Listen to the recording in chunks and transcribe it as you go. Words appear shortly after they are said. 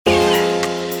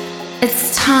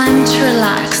It's time to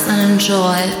relax and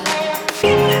enjoy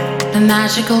the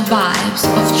magical vibes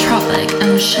of tropic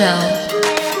and chill.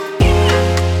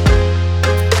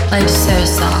 Life's so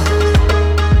soft.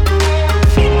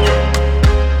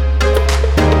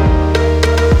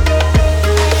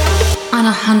 On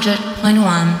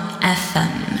 100.1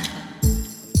 FM.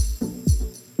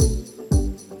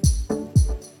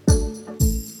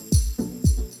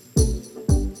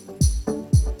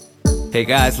 Hey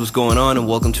guys, what's going on, and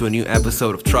welcome to a new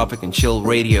episode of Tropic and Chill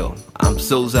Radio. I'm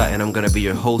Souza and I'm gonna be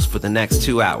your host for the next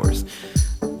 2 hours.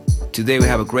 Today we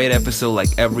have a great episode like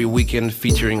every weekend,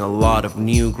 featuring a lot of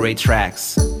new great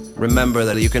tracks. Remember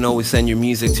that you can always send your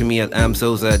music to me at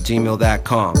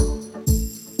amsouza@gmail.com.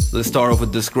 Let's start off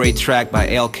with this great track by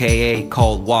LKA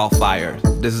called Wildfire.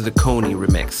 This is the Coney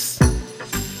remix.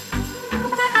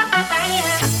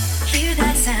 Hear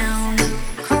that sound,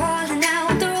 calling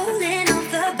out, the rolling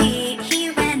of the beat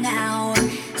here and now.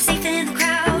 Safe in the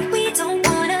crowd, we don't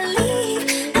wanna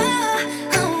leave. Oh,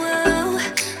 oh, oh,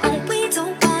 oh, we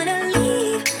don't wanna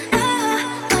leave. Oh,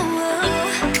 oh, oh,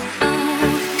 oh.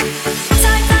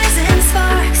 Fireflies and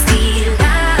sparks,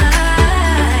 delight.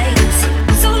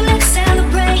 So let's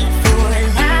celebrate for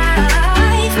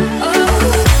life. Oh,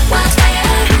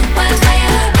 wildfire,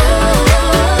 wildfire, oh,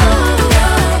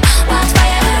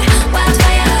 wildfire,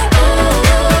 wildfire, oh.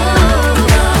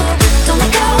 Don't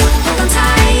let go, hold on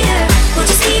tighter. We'll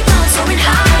just keep on soaring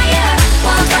higher.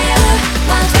 Wildfire,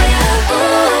 wildfire, oh.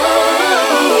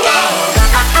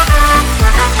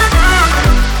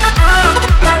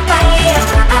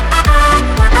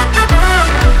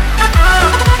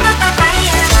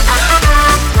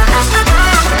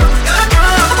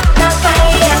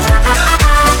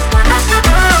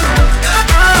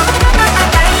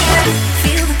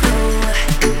 Feel the glow,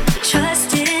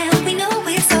 trust it, we know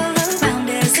it's all around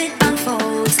as it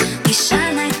unfolds. We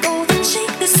shine like gold and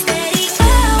shake the steady.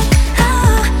 Oh,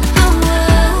 oh, oh,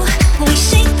 oh. We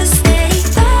shake the steady.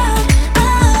 Oh,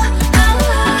 oh, oh,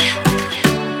 oh.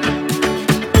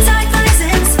 Fireflies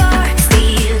and sparks,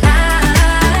 delight.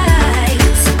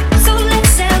 So let's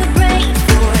celebrate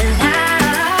for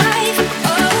life.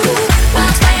 Oh,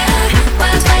 wildfire,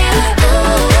 wildfire,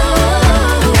 oh,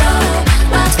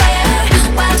 wildfire,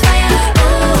 wildfire,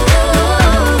 oh.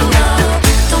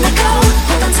 Don't let go,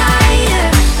 hold on tighter.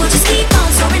 We'll just keep on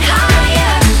soaring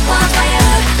higher.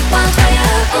 Wildfire, wildfire,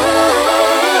 oh.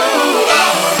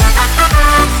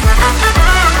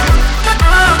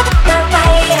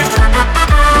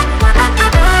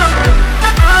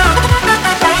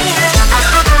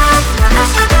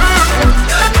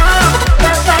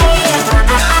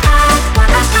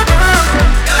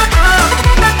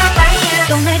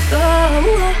 Don't let go,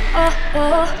 oh,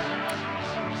 oh.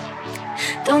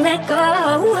 Don't let go,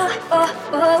 oh,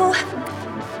 oh.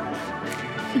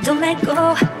 Don't let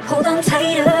go, hold on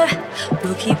tighter.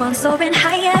 We'll keep on soaring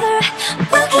higher.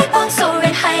 We'll keep on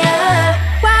soaring higher.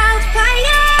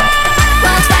 Wildfire,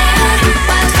 wildfire,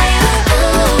 wildfire, oh.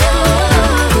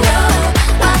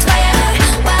 Wildfire,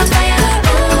 wildfire,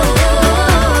 oh.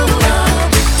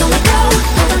 Don't let go,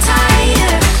 hold on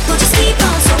tighter. We'll just keep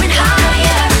on soaring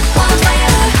higher.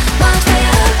 Wildfire,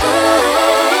 wildfire, oh.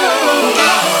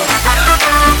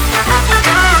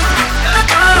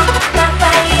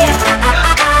 Wildfire.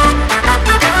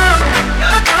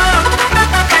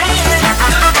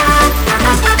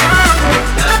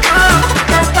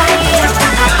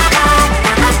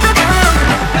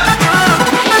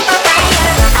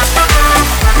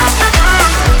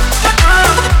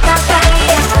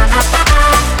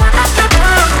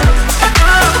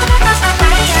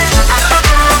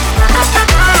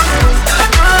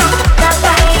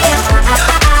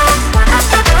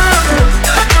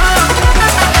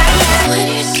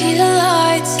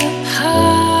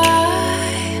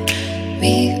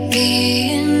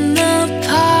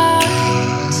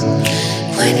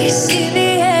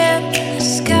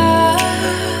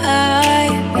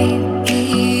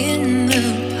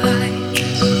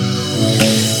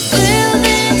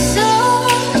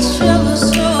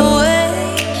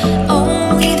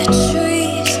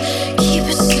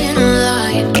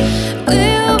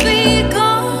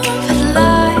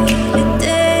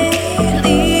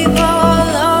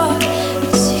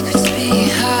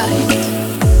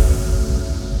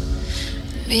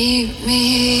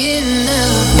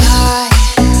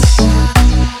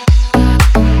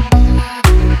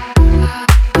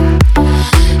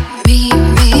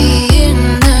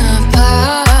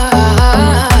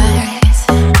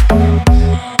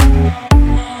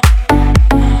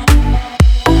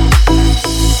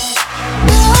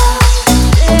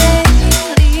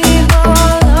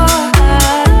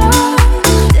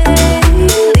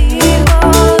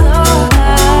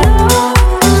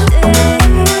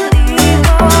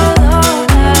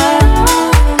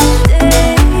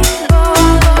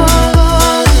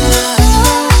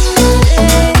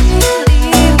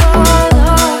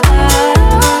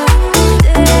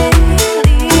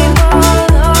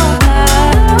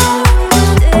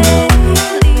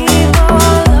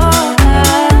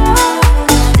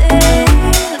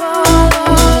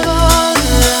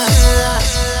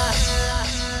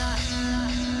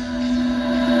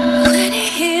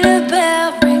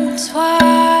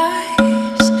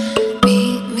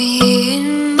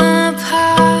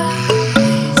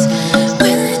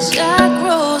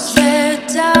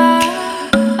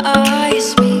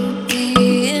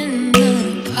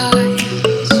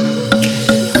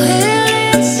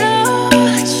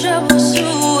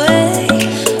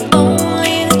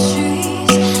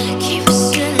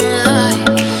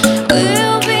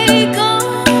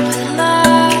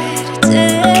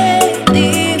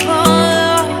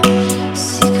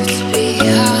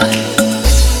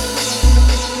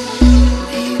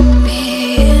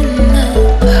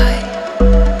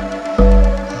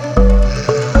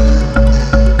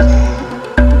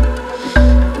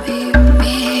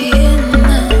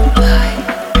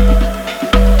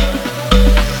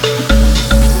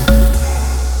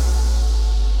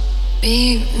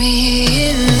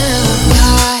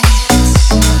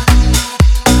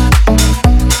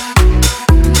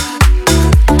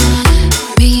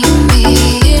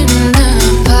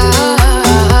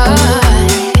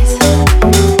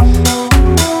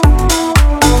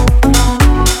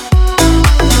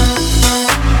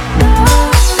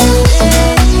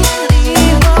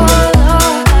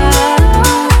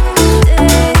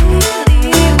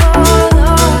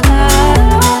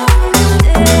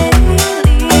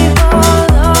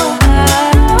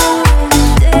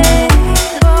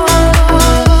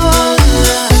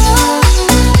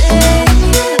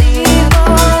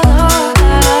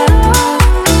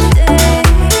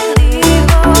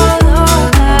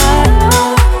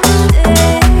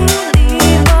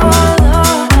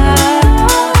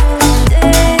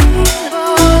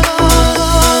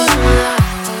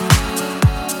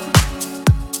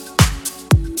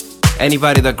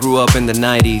 Anybody that grew up in the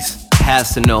 90s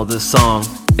has to know this song.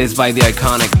 It's by the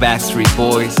iconic Backstreet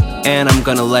Boys, and I'm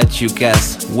gonna let you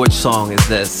guess which song is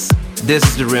this. This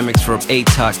is the remix from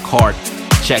A-Tuck Cart.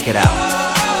 Check it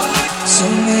out. So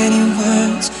many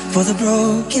words for the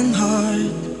broken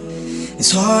heart.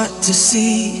 It's hard to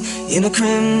see in a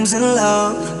crimson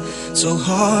love, so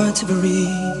hard to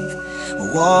breathe.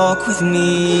 Walk with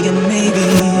me and maybe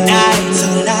night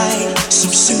to night so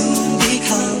soon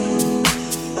become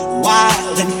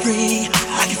wild and free.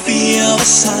 I can feel the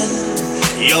sun.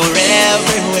 Your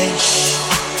every wish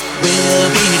will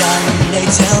be done. They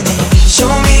tell me,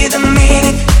 show me the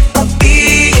meaning of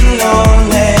being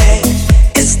lonely.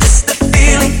 Is this the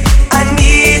feeling I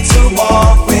need to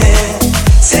walk with?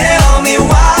 Tell me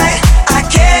why I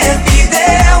can't be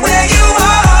there where you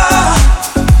are.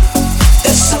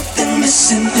 There's something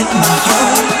missing in my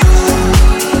heart.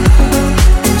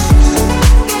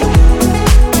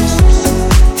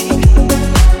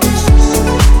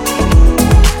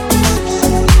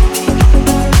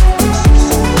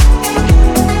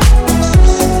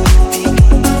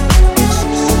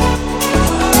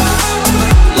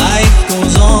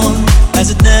 As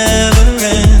it never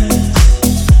ends,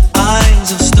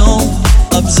 eyes of stone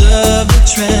observe the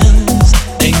trends.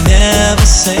 They never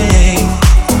say,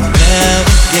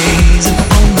 never gazing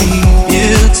only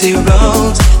beauty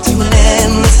roads to an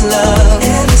endless love.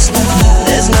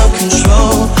 There's no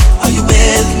control. Are you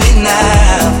with me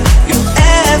now? Your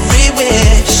every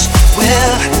wish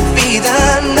will be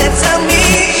done. They tell me,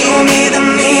 show me the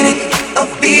meaning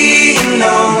of being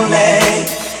lonely.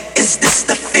 Is this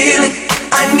the feeling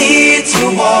I need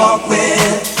to walk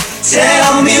with?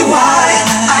 Tell me why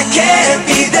I can't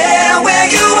be there where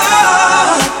you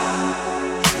are.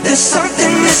 There's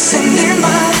something missing in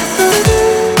my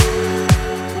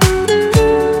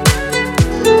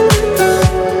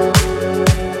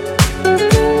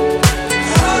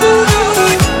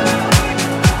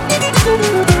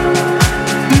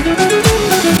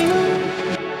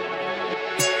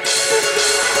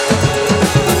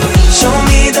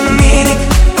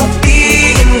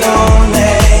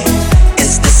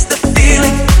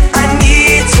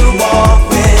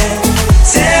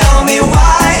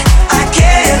why I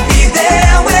can't be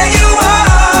there where you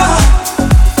are.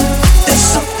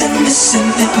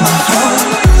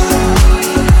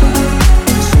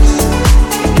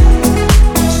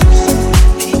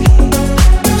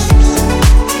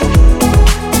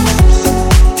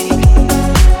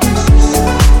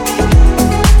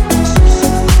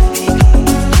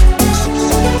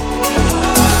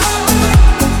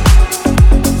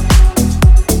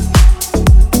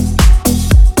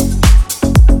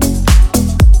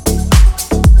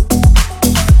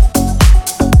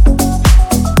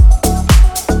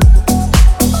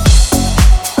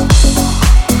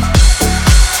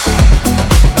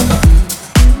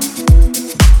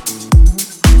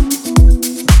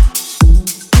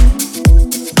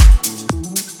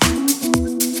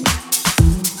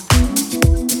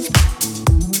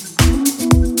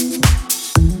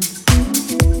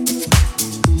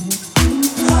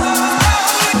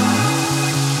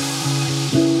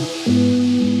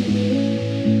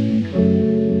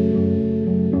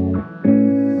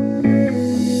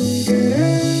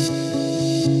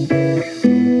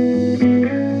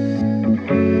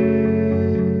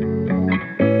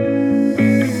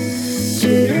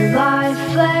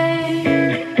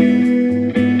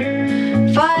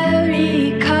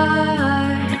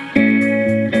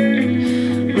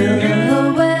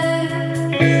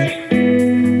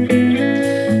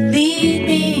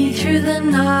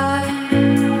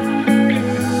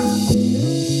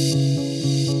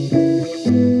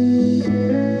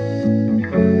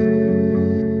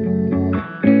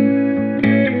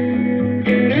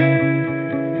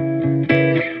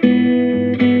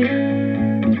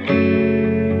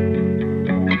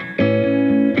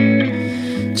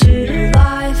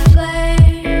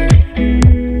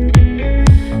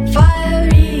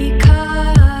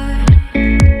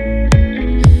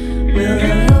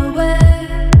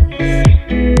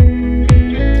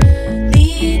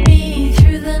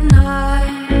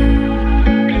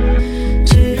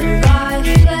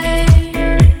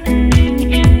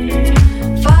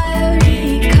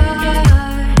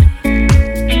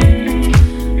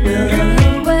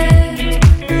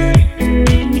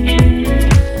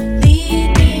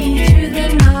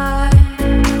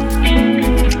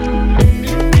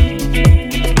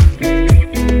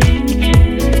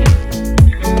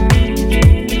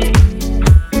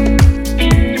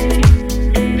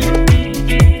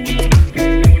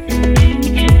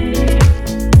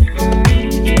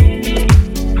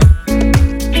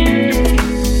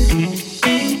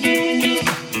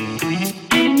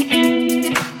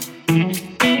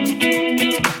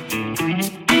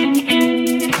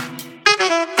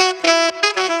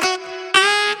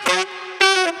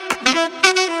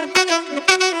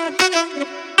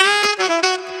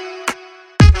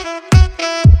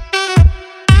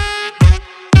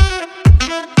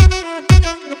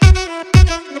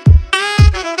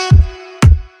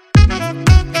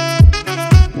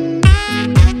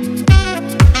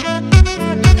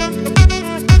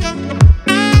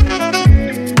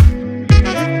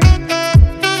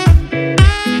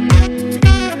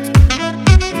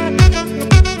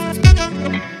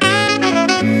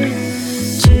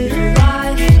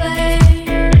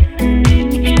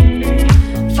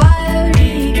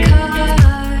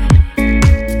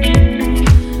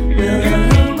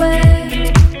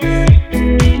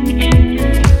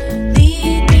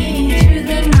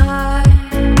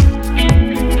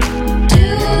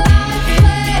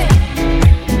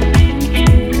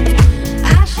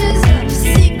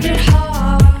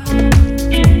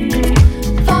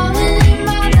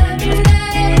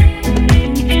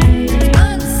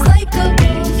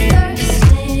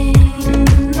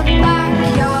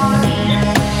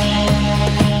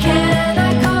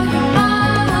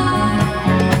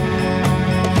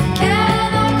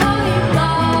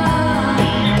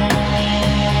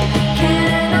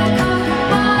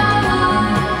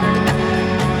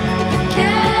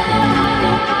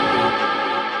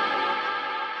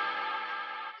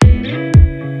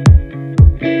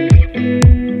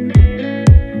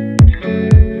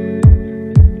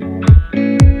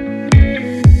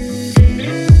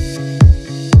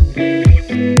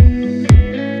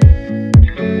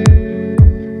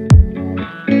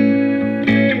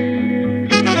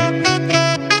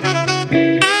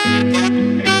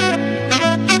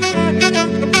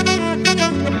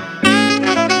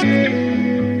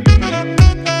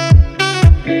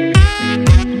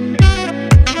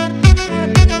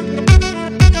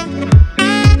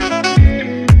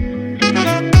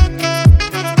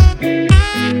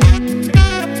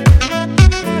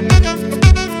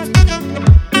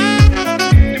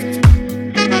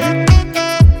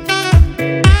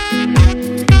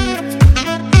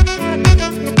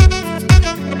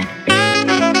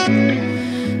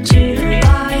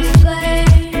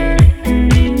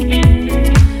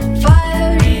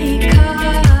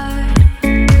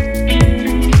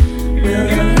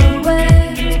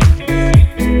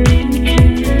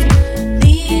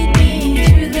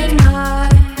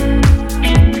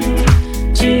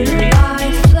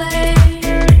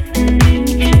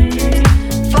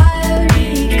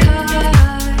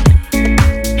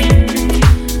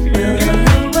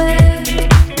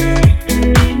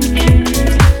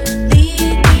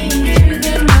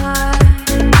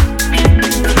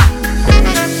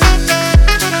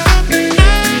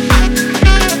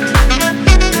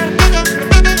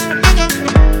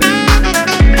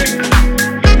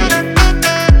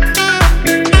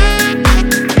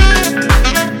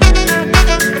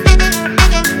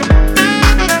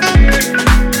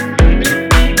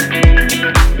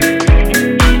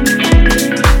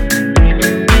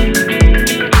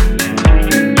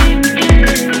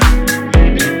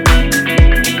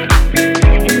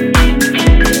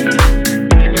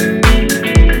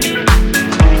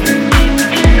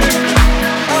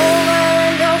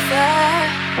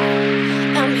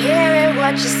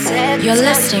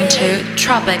 listening to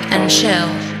Tropic and Chill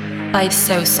by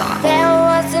Sosa. There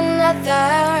was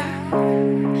another,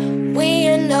 we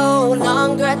are no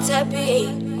longer to be.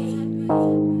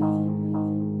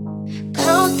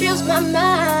 Confused my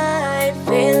mind,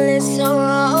 feeling so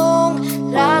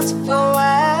wrong, lost for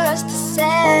words to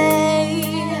say.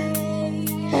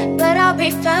 But I'll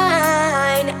be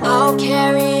fine, I'll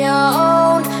carry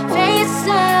on, face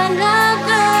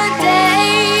another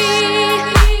day.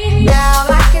 Now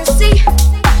I can see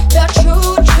your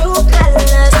true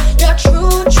colors, your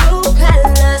true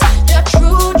colors, your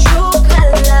true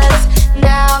colors.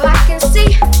 Now I can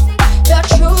see your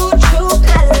true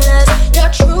colors, your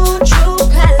true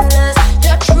colors,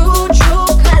 your true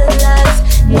colors.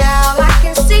 Now I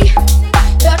can see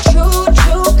your true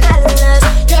colors,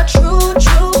 your true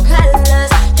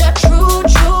colors, your true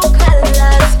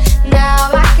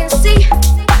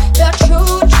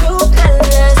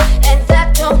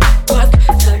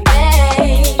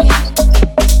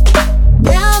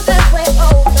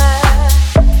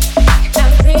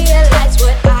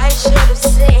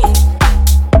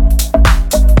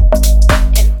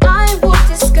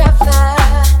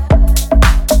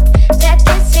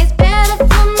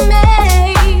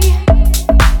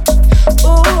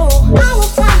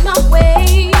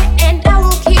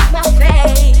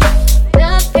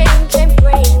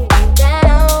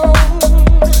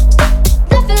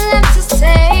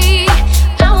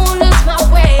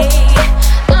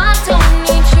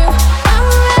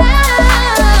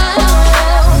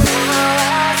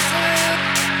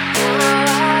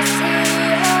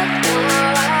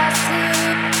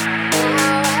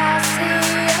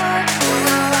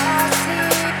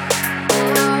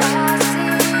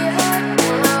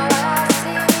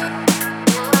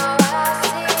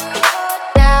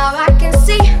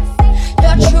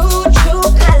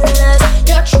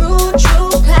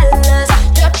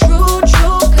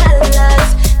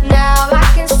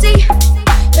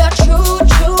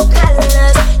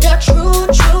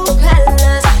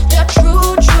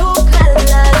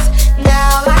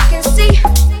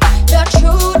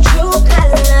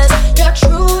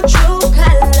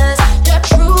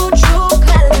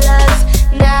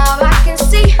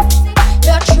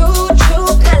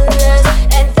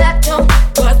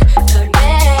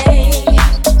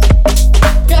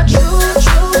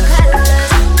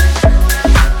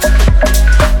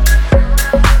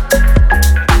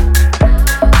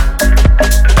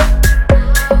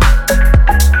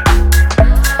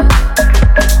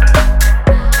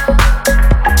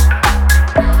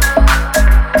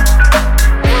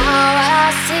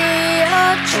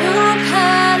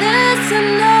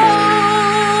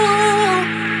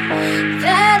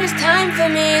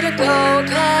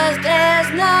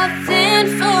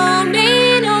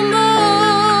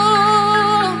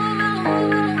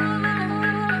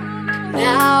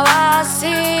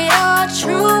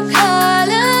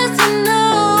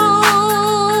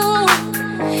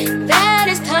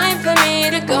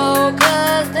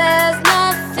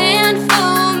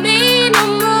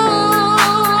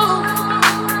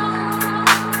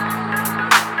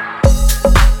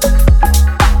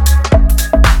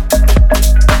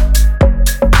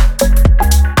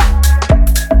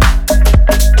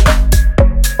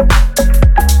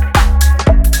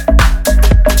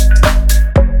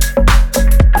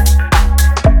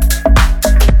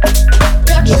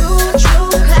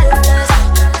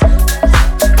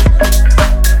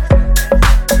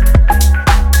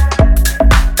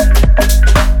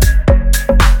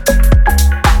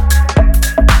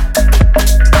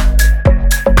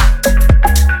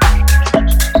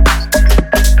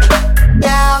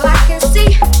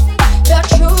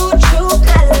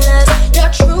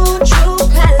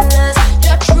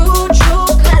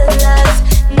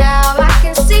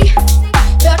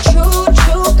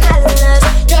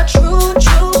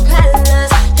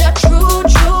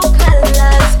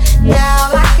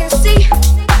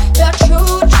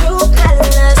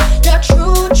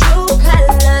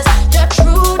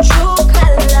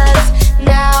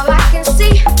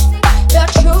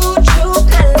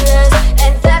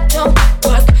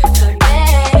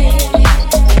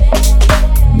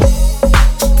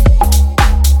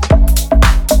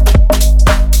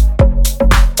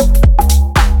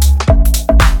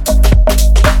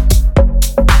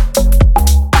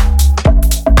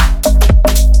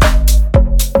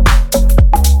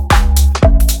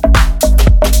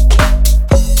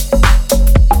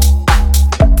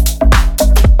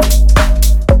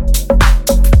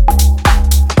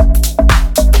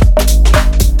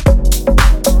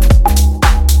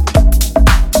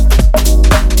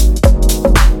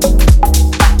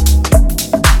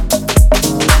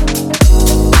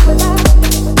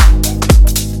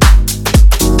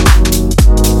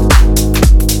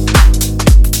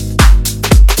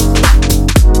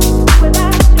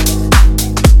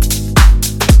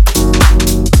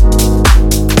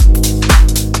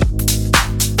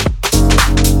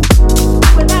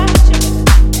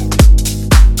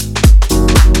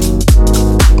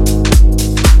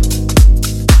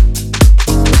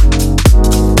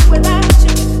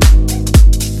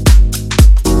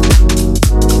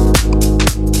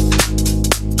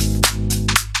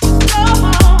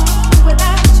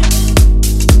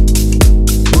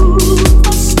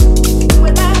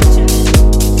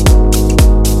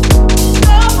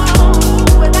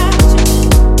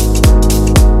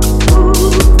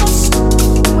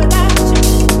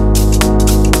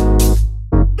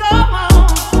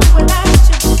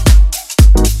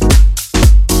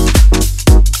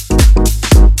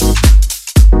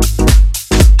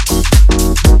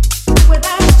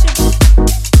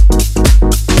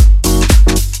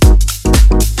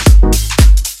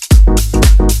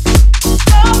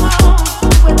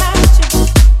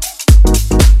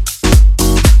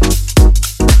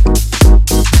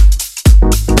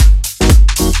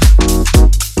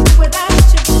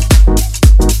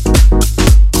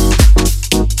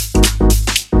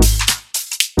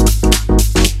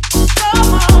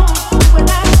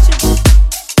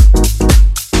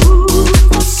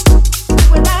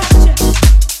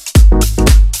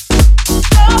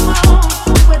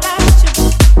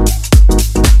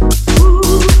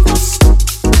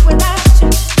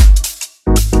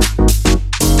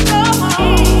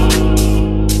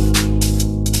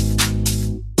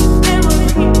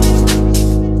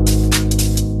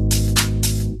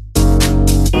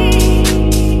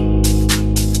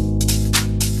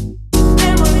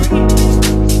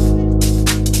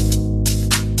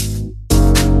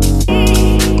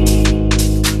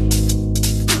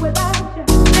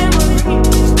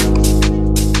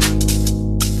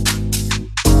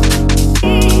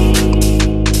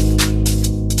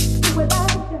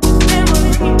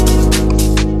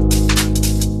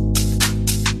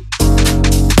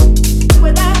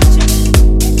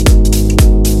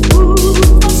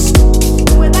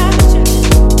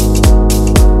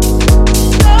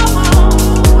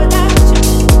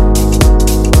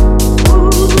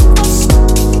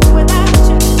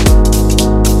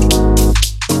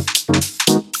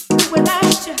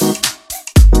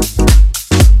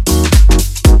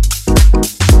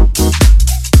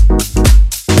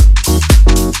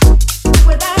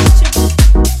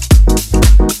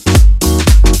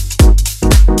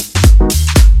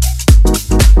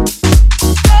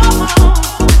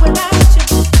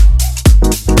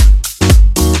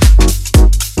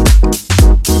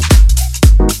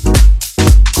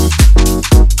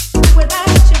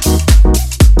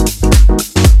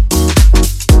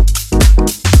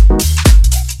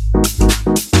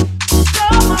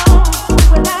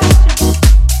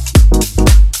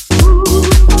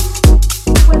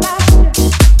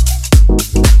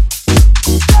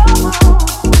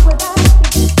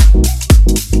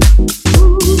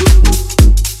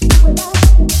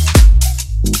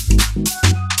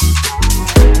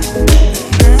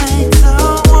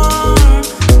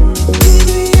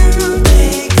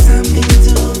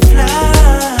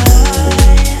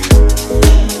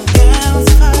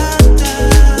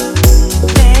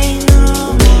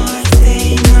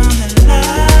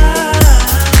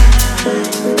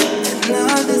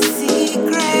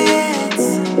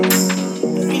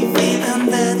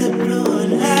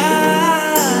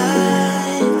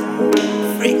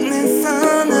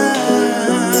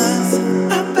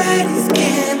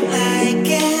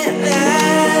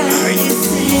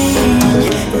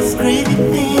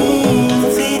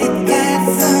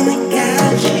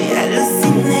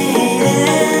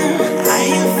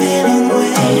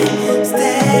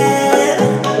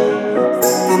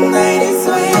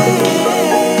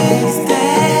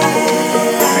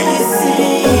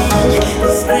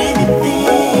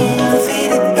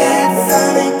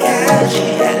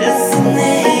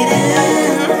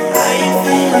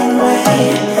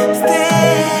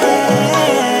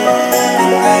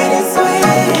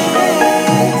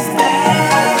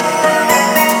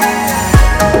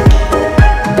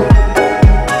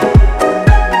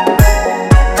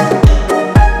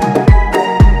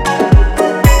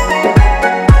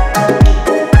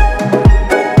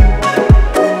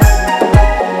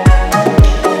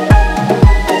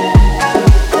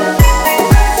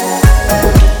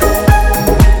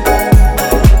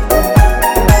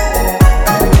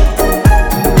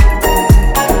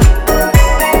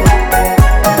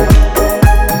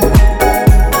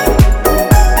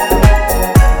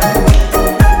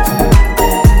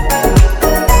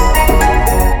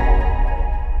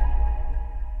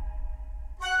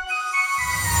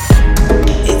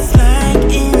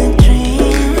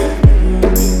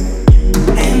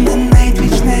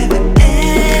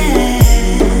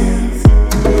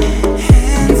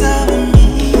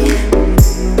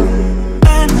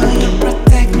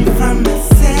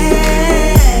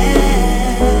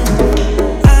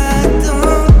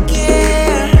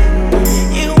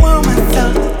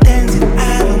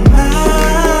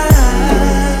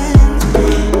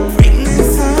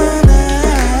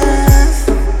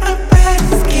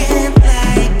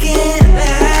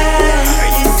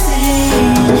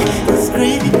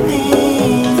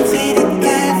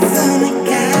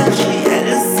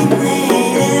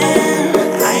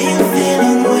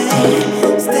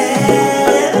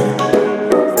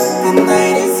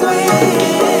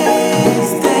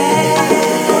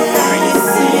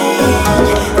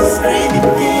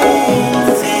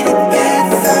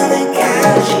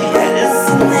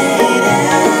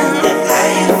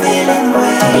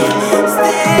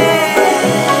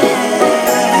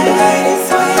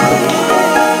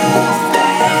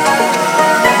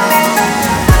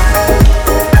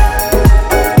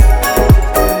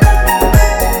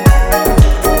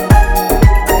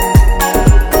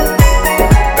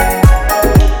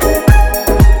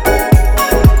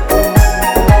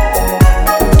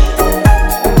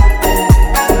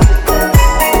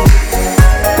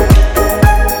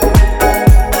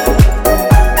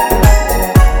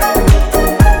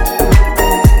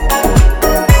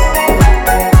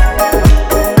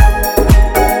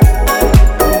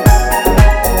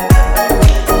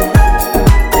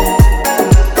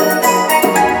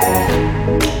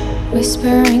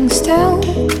whispering still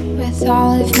with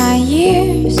all of my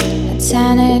years at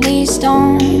sanity's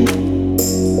dawn.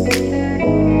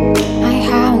 I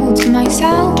howl to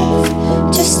myself,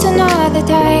 just another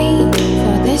day,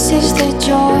 for this is the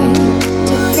joy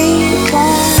to be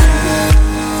born.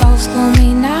 Those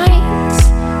gloomy nights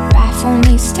baffle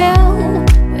me still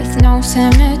with no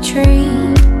symmetry.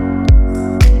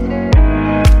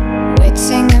 We'd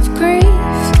sing of grief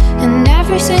in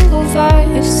every single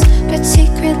verse, but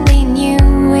secretly knew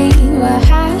we were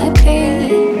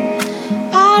happy.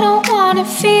 I don't wanna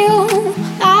feel,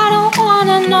 I don't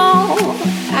wanna know,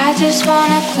 I just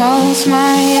wanna close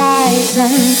my eyes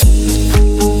and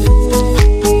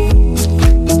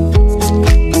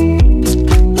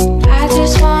I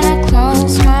just wanna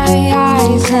close my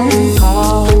eyes and go.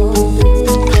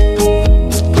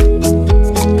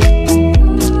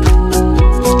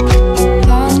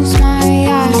 Close my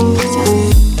eyes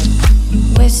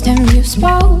and wisdom you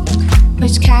spoke,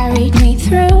 which carried me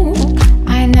through,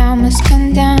 I now must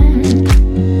condemn.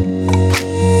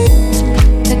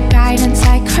 The guidance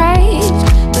I craved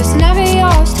was never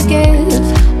yours to give.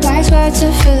 Wise words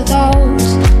are for those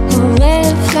who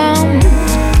live them.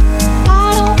 I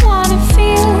don't wanna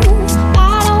feel,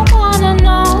 I don't wanna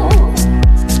know,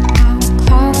 I'll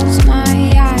close my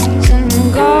eyes and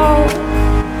go,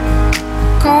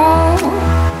 go,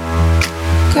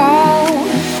 go.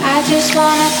 I just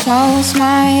wanna close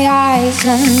my eyes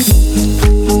and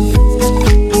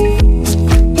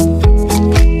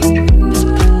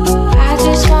I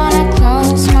just wanna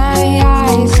close my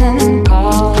eyes and go.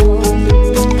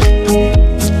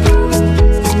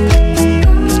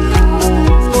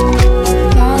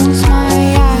 Close my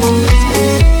eyes.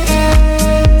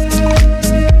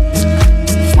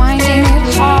 Finding it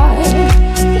hard,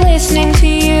 listening to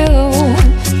you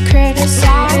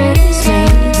criticize me.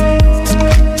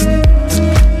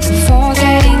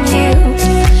 Forgetting you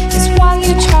is what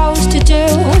you chose to do,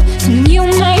 and you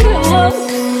made it look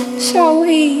so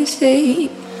easy.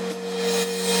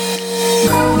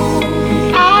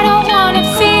 I don't wanna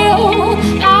feel,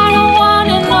 I don't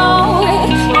wanna know,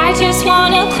 I just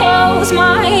wanna close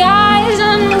my eyes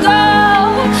and go.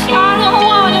 I don't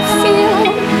wanna feel,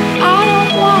 I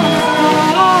don't wanna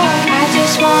know, I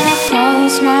just wanna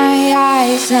close my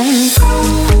eyes and go.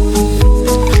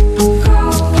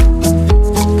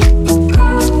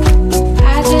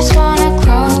 I just wanna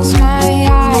close my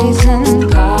eyes and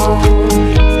go.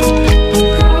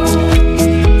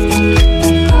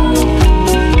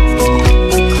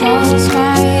 Close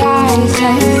my eyes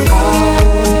and go.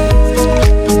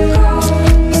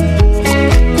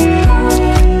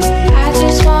 I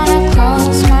just wanna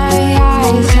close my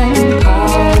eyes and go.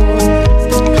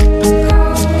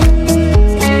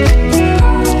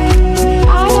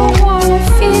 I don't wanna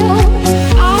feel,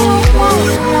 I don't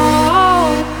wanna know,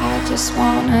 I just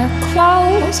wanna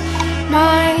close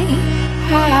my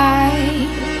eyes.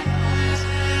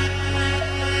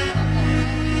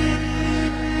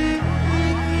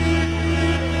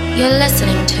 You're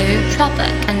listening to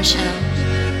Tropic and Chill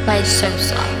by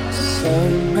Sosa. So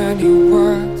many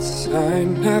words I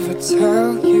never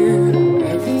tell you.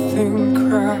 Everything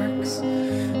cracks,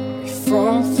 we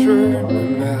fall through. No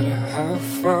matter how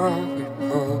far we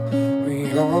pull, we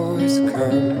always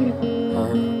come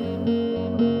home.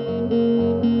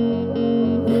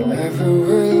 Wherever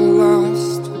we're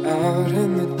lost out in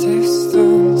the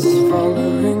distance,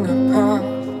 following a path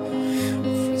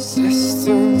of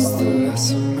resistance, the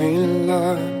lesson we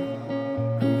learn,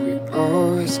 we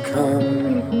always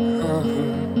come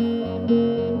home.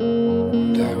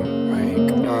 Don't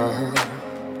wake up,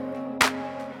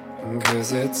 'cause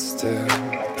it's still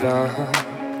dark.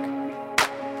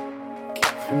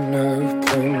 Keep an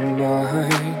open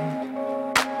mind,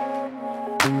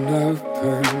 an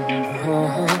open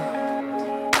heart,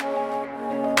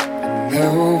 and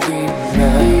there will be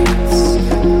nights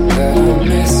that I'll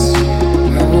miss you.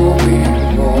 There will be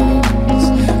walks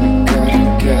we gotta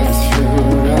get through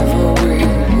wherever we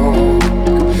walk.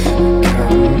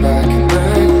 Come back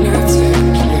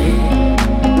magnetically.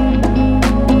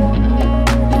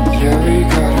 Yeah, we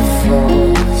gotta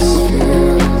force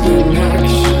field in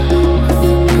action with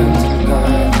an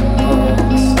undeniable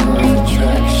loss of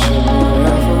attraction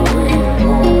wherever we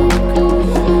walk.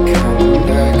 Come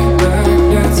back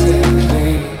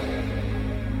magnetically.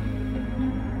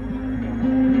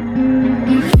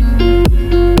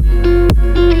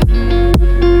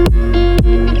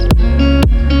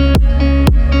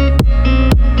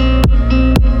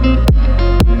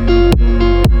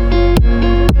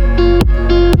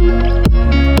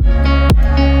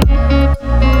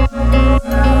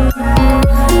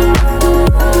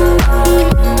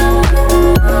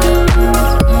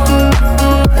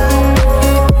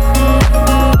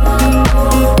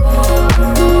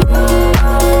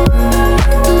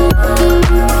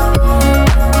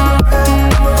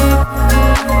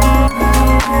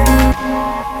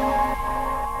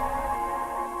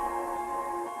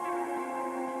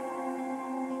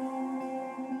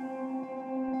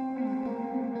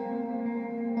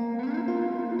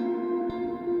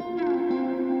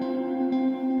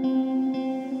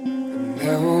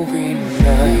 will be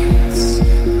nights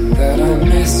that I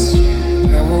miss you.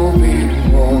 There will be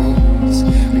walls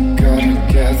we gotta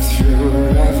get through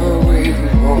wherever we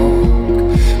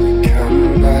walk. We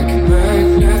come back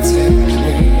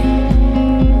magnetically.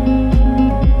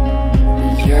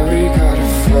 Yeah, we got a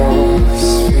force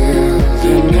field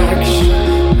in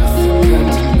action. Nothing can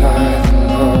deny the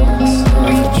loss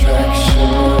of attraction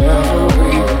wherever we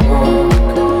walk.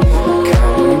 We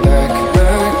come back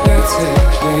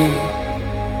magnetically.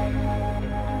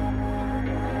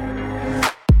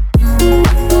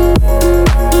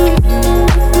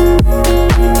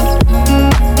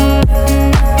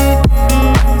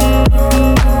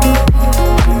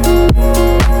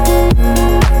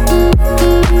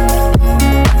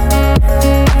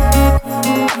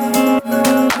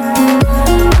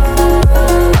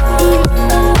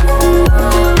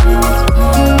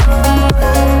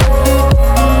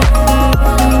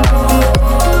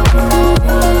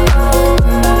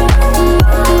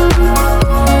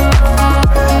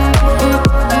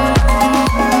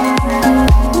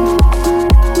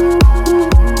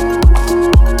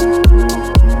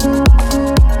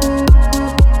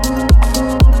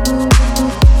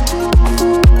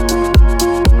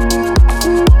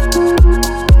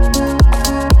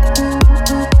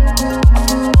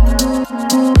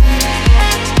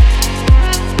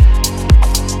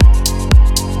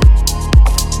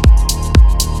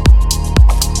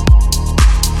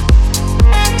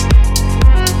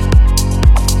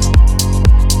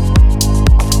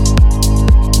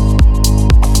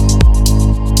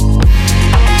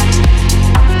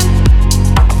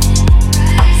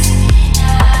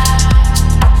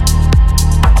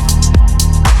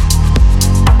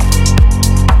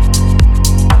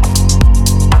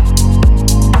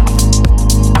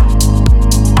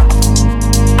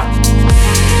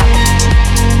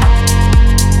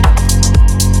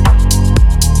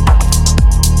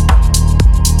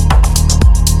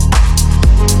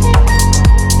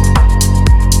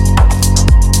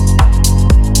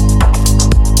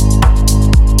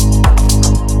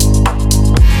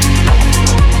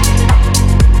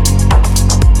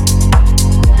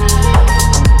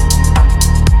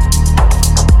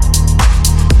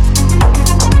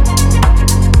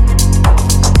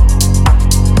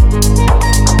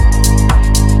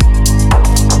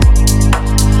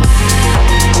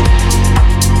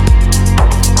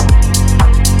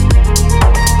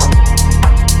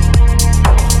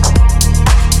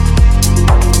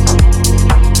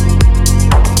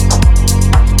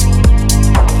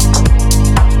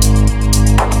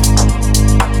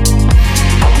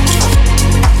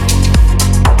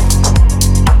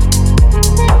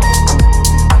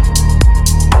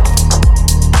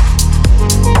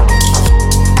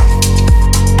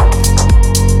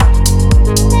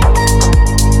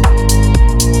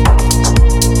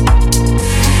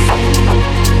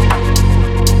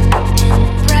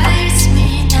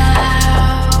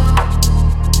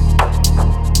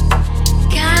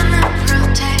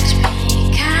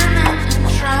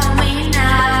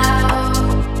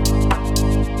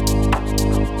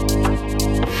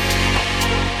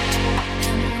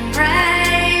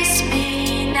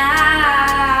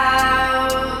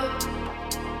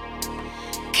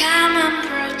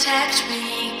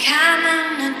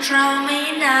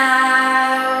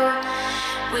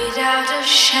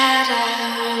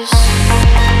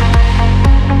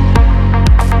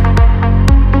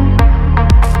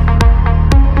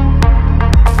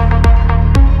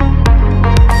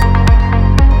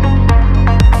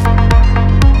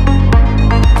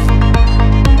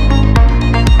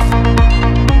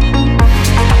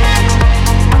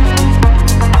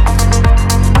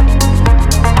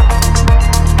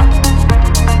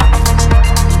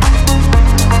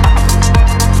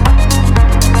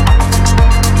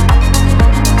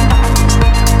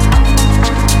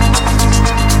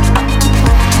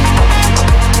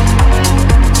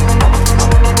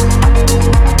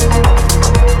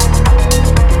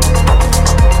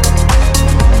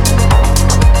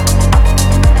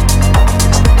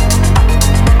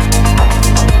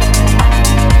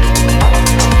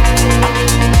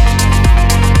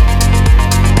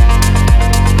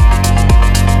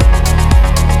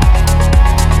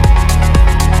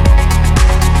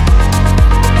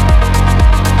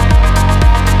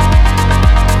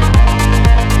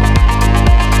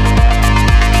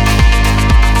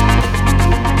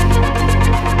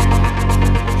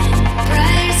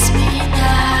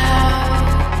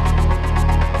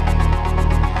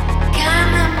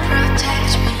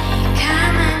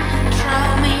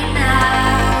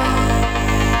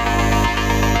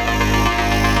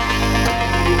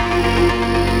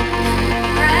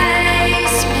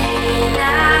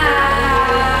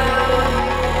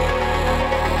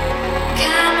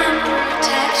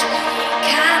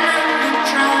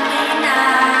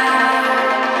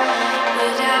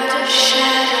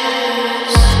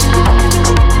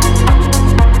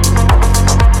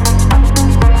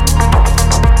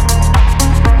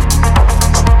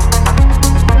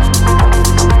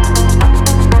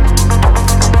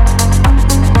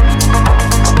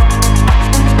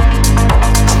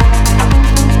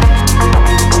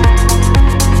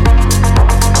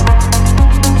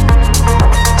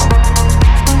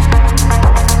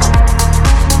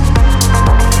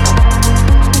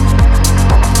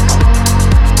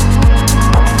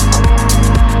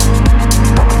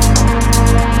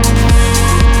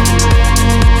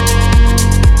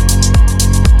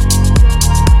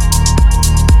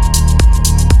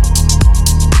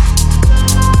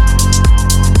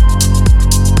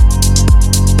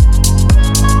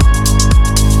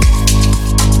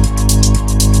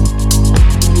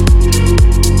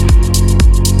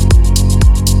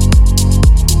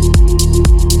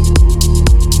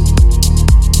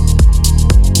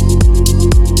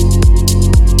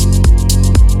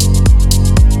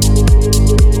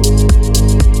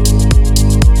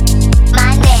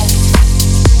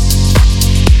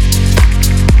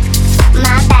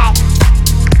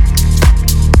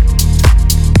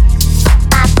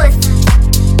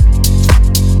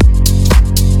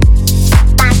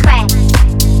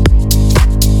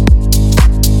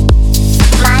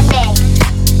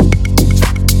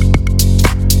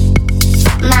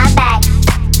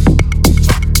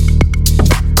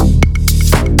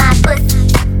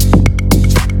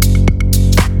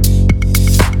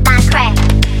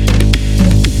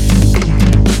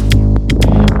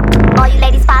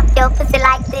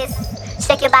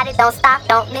 Shake your body, don't stop,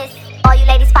 don't miss. All you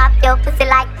ladies pop your pussy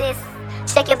like this.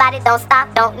 Shake your body, don't stop,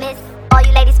 don't miss. All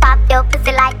you ladies pop your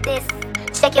pussy like this.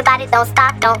 Shake your body, don't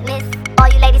stop, don't miss. All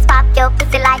you ladies pop your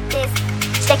pussy like this.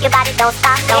 Shake your body, don't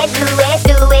stop, don't miss.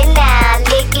 Do it now,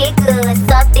 lick it good.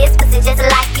 Suck this pussy just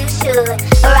like you should.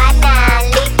 Right now,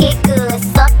 lick it good.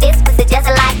 Suck this pussy just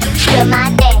like you should.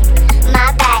 My neck,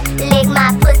 my back, lick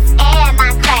my pussy and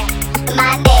my crack.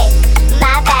 My neck,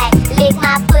 my back, lick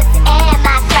my pussy and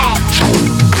my crack.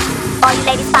 All you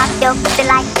ladies pop your pussy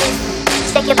like this.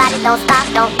 Shake your body, don't stop,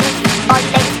 don't miss. All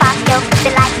you ladies pop your pussy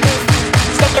like this.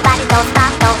 Shake your body, don't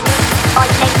stop, don't miss. All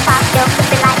you ladies pop your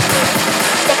pussy like this.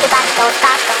 Shake your body, don't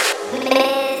stop, don't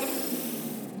miss.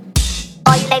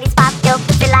 All you ladies pop your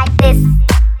pussy like this.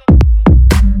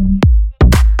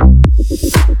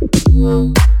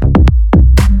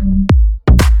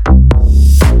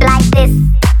 Like this.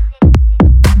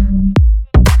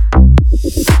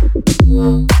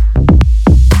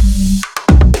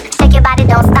 Shake your body,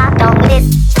 don't stop, don't miss.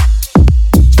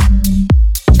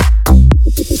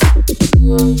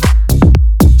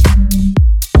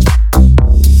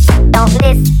 Don't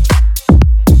miss.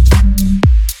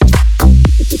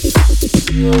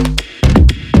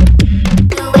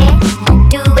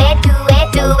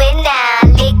 Do it now.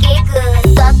 Lick it good.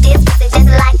 Suck this pussy just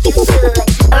like you should.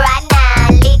 Right now,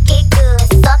 lick it good.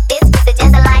 Suck this pussy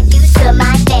just like you should.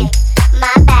 My neck,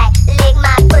 my back, lick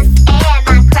my pussy and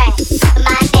my crack.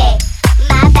 My neck,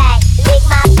 my back, lick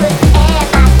my pussy and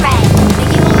my crack.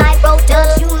 You might roll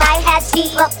dubs, you might have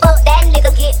cheap, but fuck that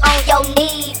nigga, get on your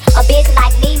knees. A bitch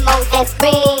like me moans and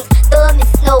screams. The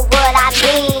missus know what I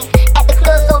mean. At the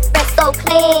club so fresh, so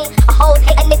clean. A whole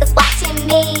hate of niggas watching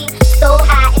me. So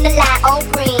high in the line on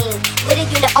green. With a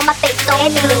unit on my face, so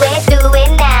do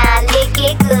it now. Lick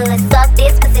it good. Suck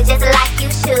this pussy just like you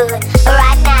should.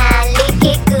 Right now, lick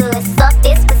it good. Suck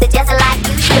this pussy just like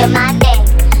you should. My neck,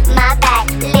 my back,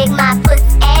 lick my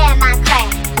pussy and my crack.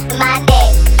 My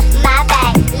neck, my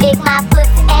back, lick my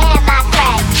pussy and my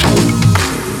crack.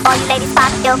 All you ladies pop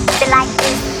your pussy like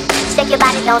this. Shake your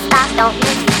body, don't stop, don't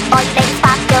miss. All you ladies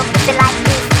pop your pussy like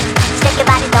this. Shake your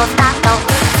body, don't stop, don't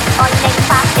miss. All you ladies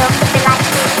pop your pussy like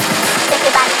this. Shake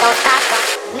your body, don't stop, don't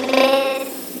miss.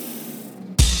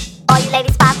 All you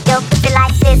ladies pop your pussy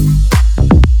like this.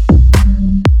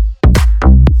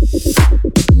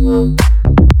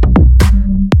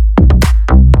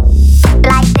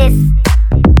 Like this.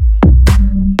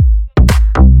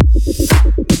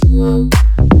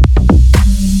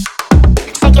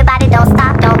 Shake your body, don't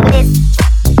stop, don't miss.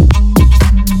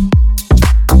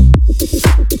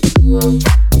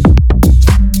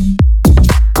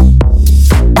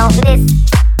 Don't miss.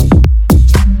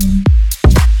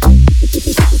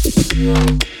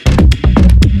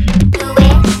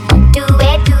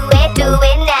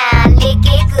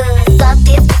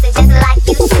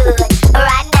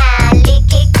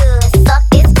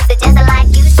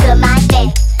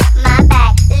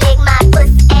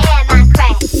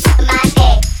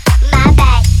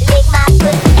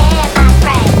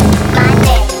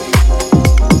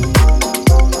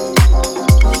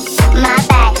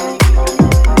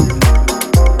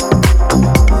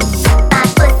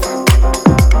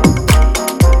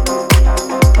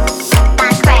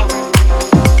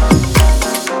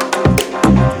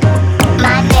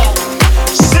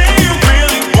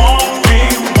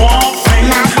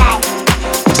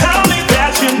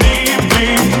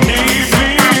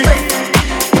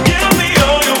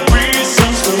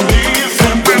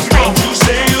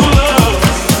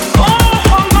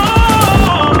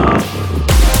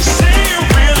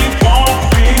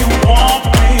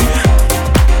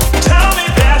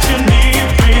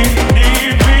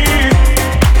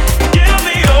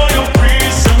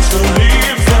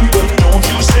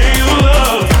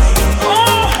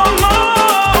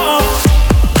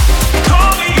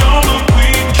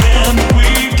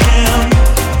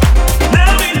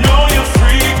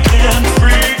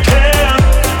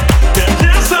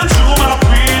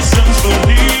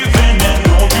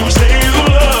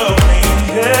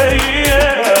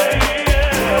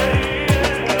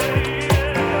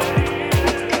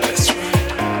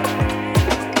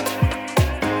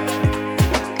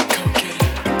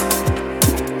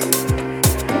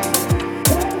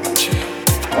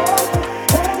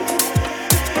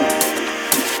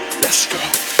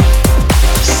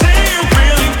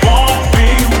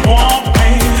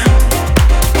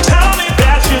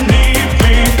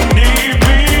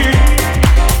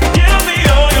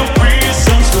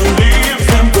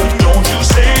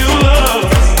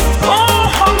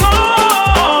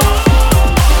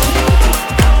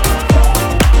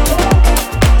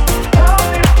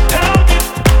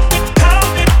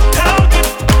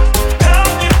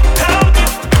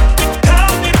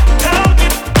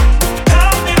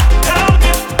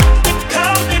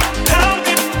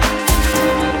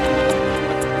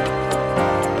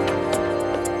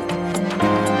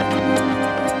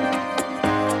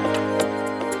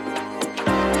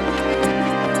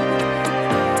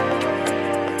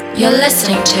 You're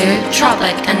listening to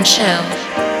Tropic and Chill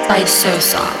by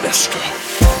Sosa. Let's go.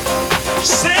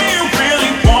 Say you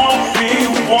really want me.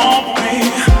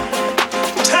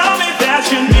 Tell me that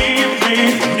you need me.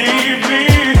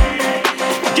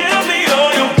 Give me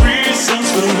all your reasons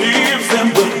for leaving,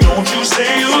 but don't you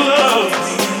say you love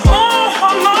me.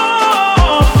 Oh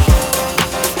no.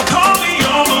 Call me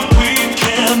on the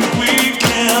weekend.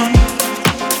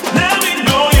 Let me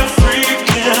know you're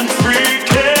freaking.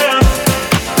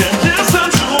 Then listen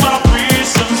to my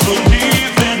reasons for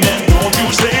leaving, and don't you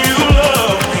say you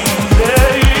love me.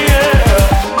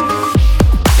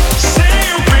 Say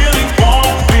you really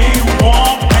want me.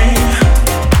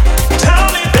 Tell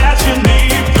me that you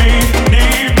need me.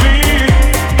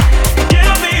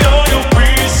 Give me all your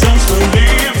reasons for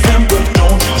leaving, but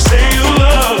don't you say you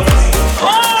love me.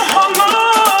 Oh no.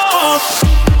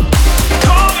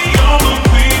 Call me on the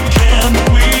weekend.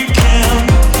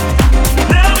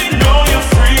 Let me know you're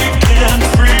freaking.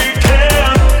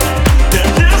 Then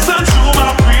listen to my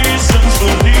reasons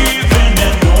for leaving,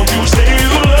 and don't you say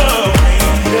you love me.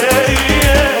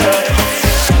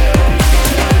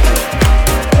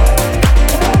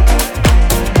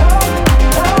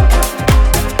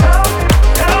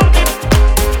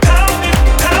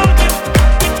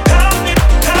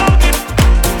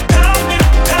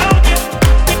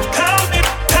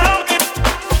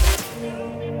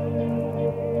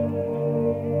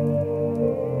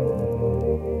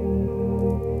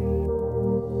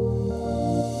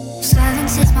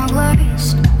 Silence is my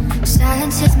worst.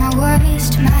 Silence is my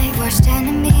worst. My worst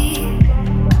enemy.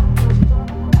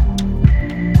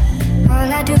 All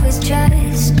I do is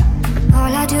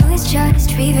just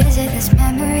revisit this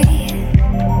memory.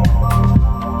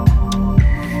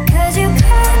 'Cause you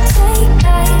can't take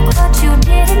back what you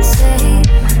didn't say.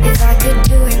 If I could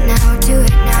do it now,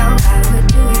 I would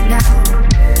do it now.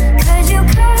 'Cause you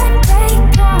can't break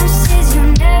promises you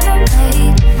never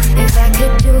made. If I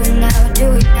could do it now, I would do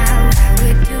it now.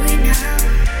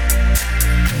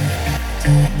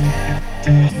 Do it now,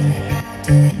 do it now, do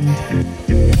it now,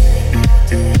 do it now, do it now, do it now, do it now, do it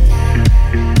now, do it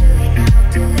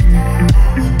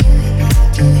now,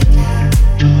 do it now,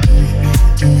 do it now.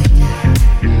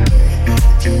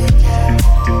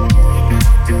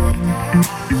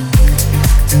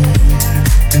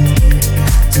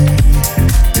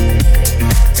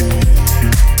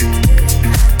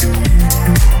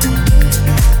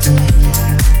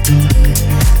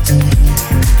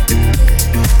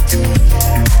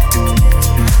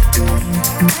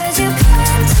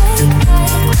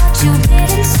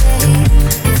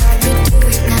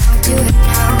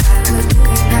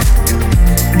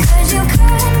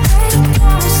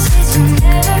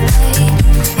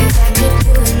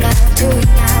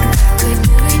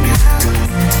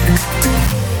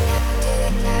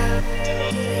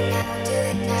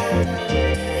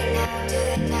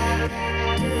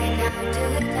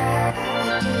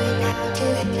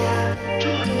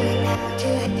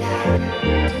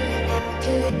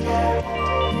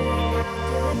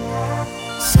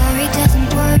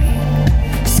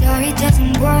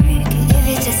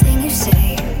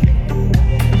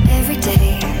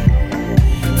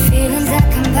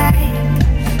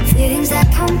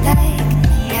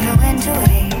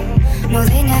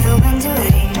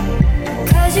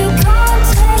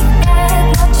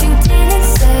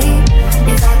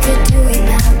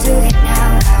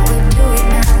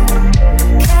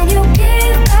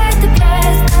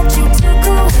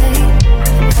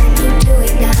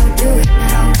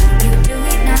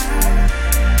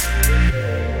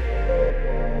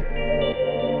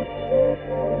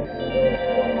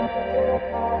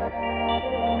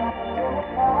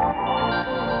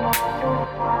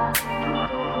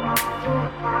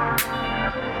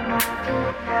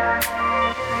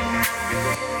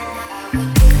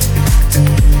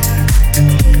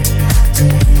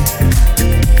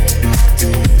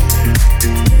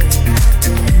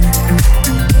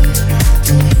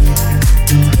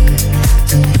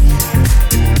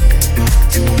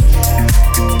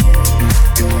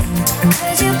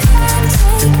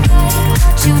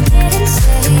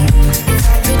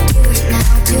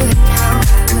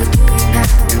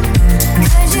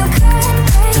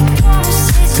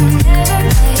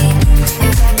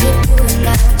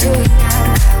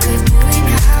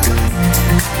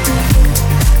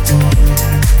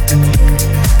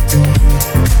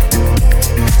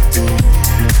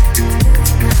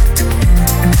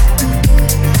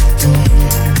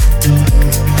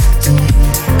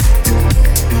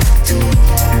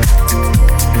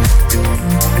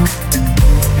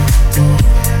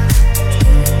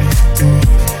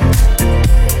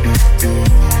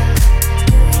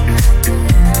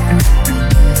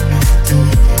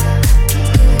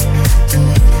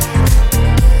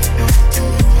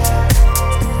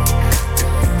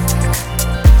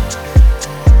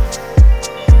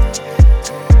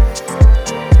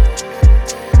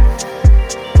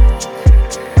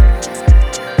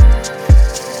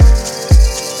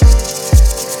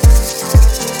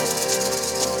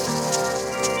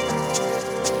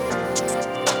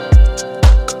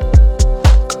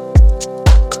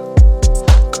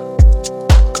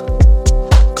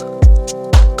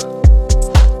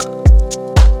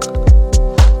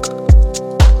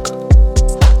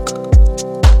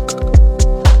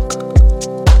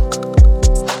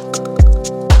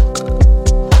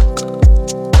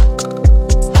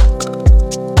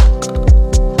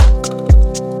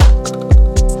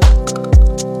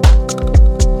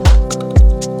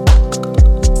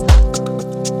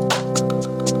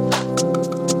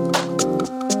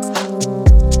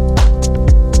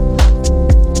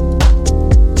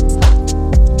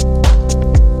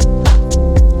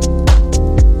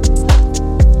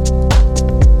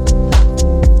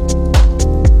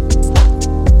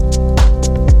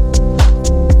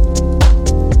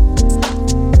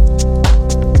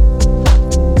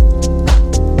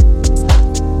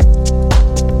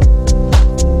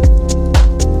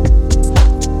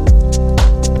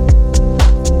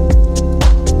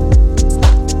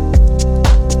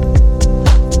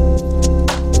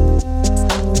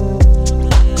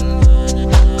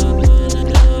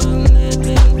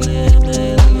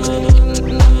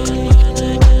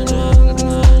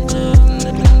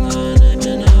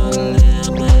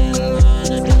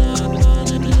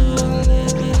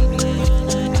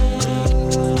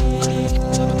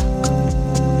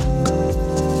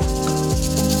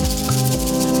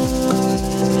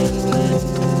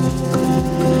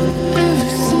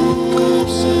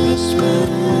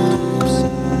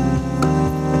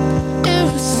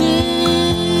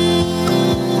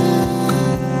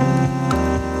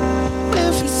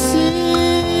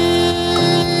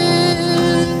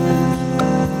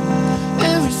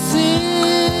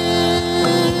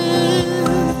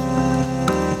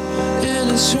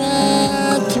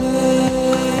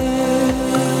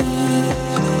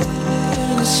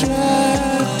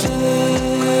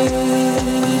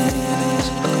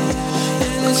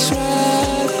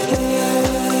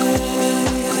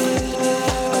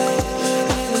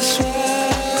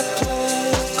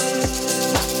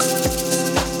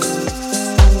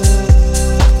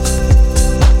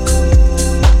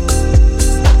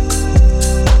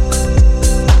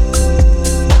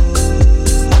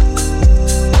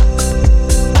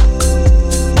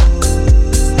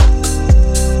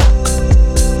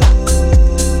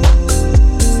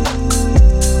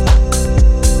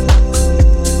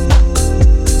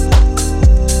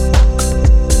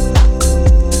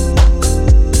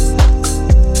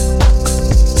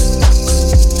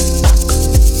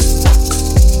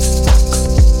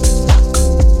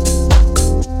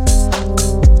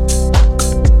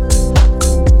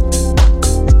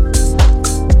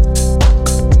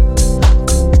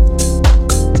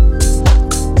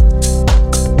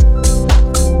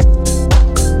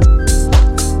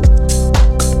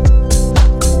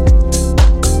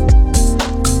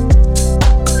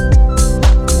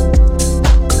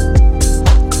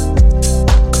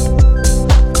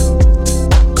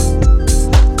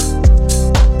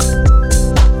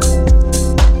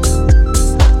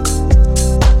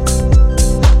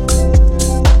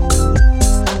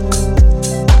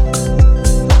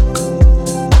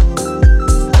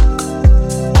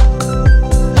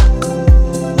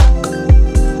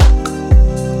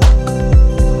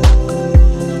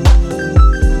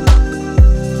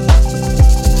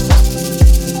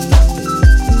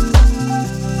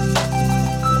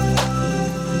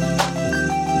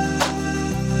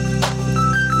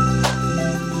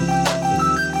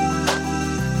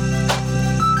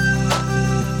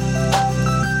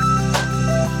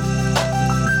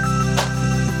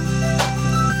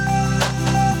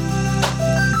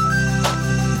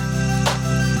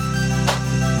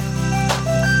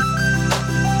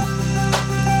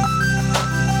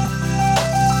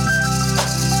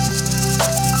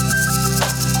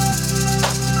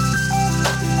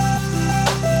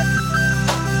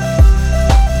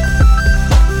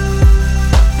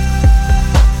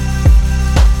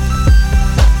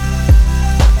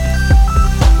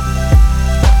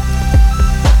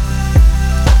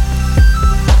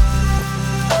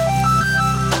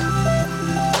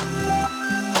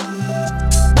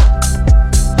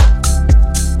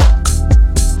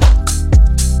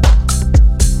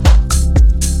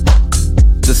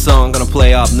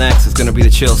 play up next is gonna be the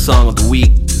chill song of the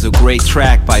week. It's a great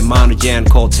track by Monojan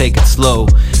called Take It Slow.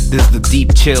 This is the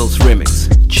Deep Chills remix.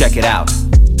 Check it out.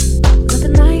 Let the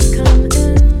night come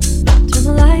in, turn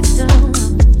the lights down.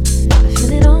 I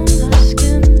feel it on my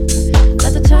skin,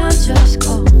 let the time just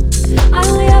go. I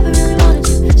only ever really wanted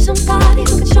you, somebody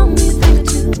who could show me a thing or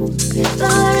two. That's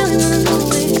all I really wanna know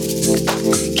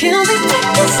is, can we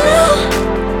take it slow?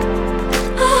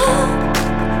 Oh,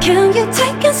 can you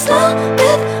take it slow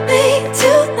with me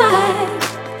tonight?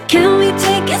 Can we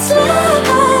take it slow?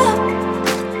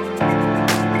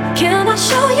 Can I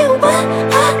show you what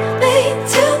I need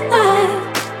tonight?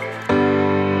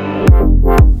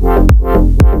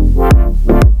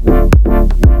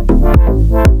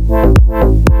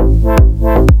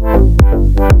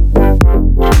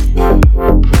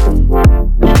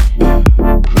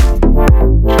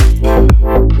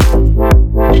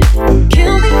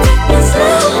 Can we take it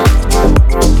slow?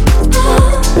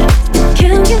 Oh,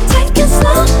 can you take it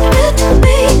slow with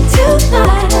me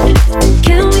tonight?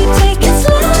 Can we take it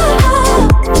slow?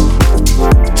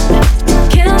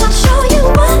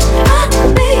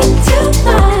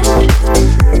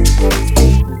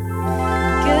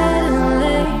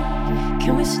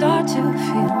 Start to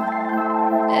feel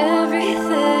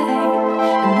everything.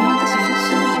 I need this to feel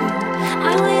so real. I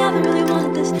only ever really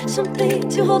wanted this, something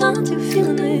to hold on to,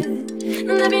 feeling it.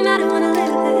 And every night I wanna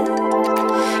live it.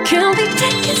 Can we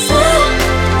take it slow?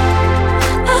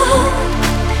 Oh,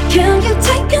 can you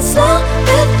take it slow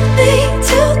with me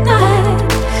tonight?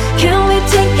 Can we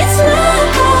take it slow?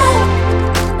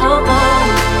 Oh, oh.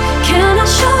 Can I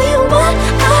show you what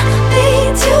I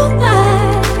need tonight?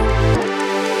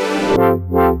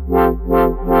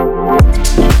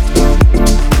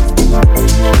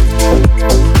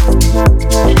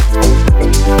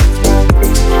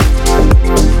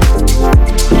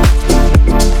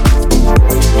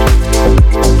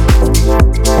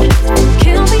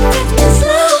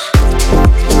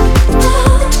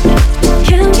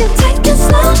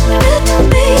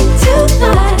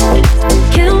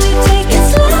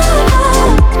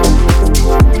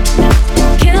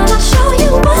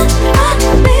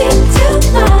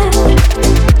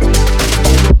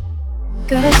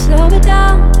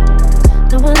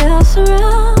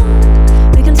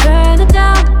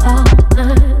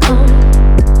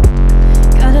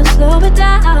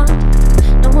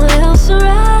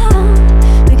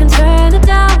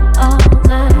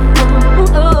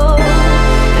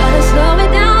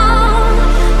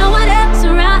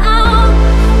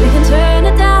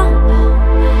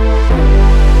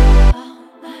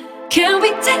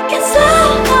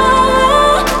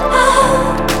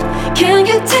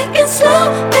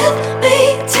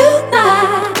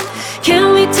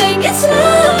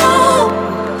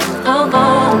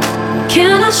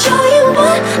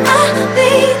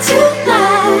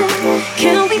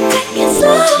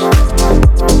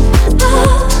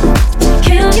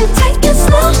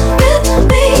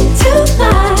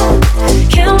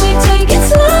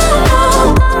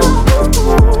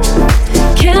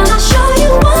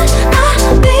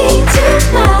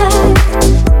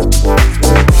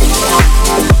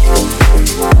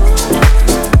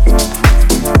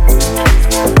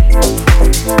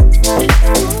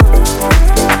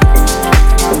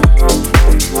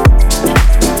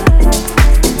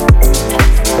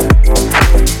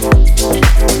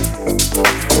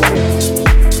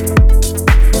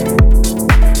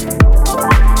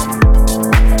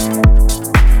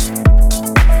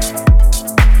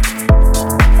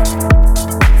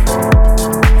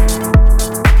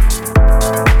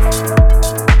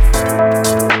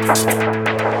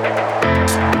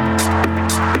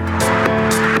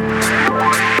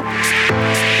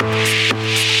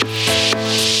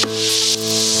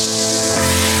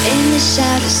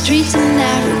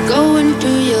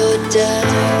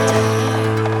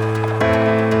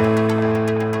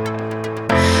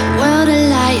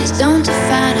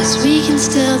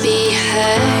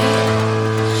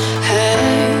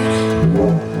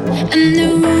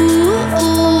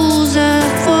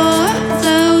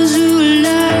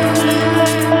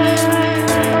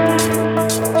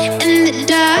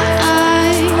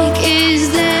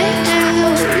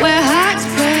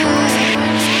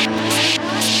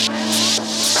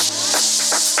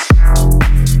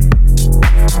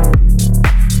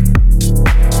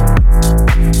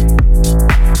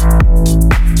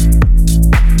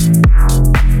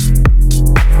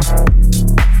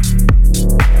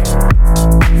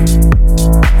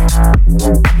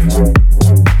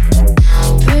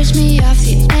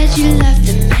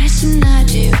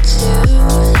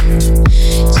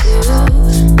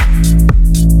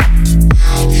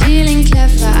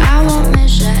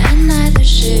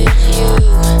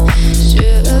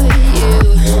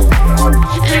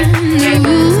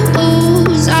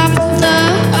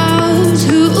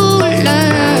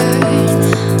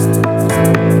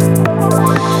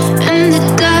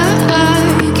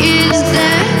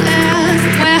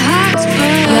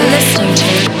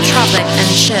 Tropic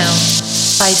and Chill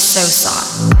by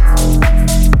Sosa.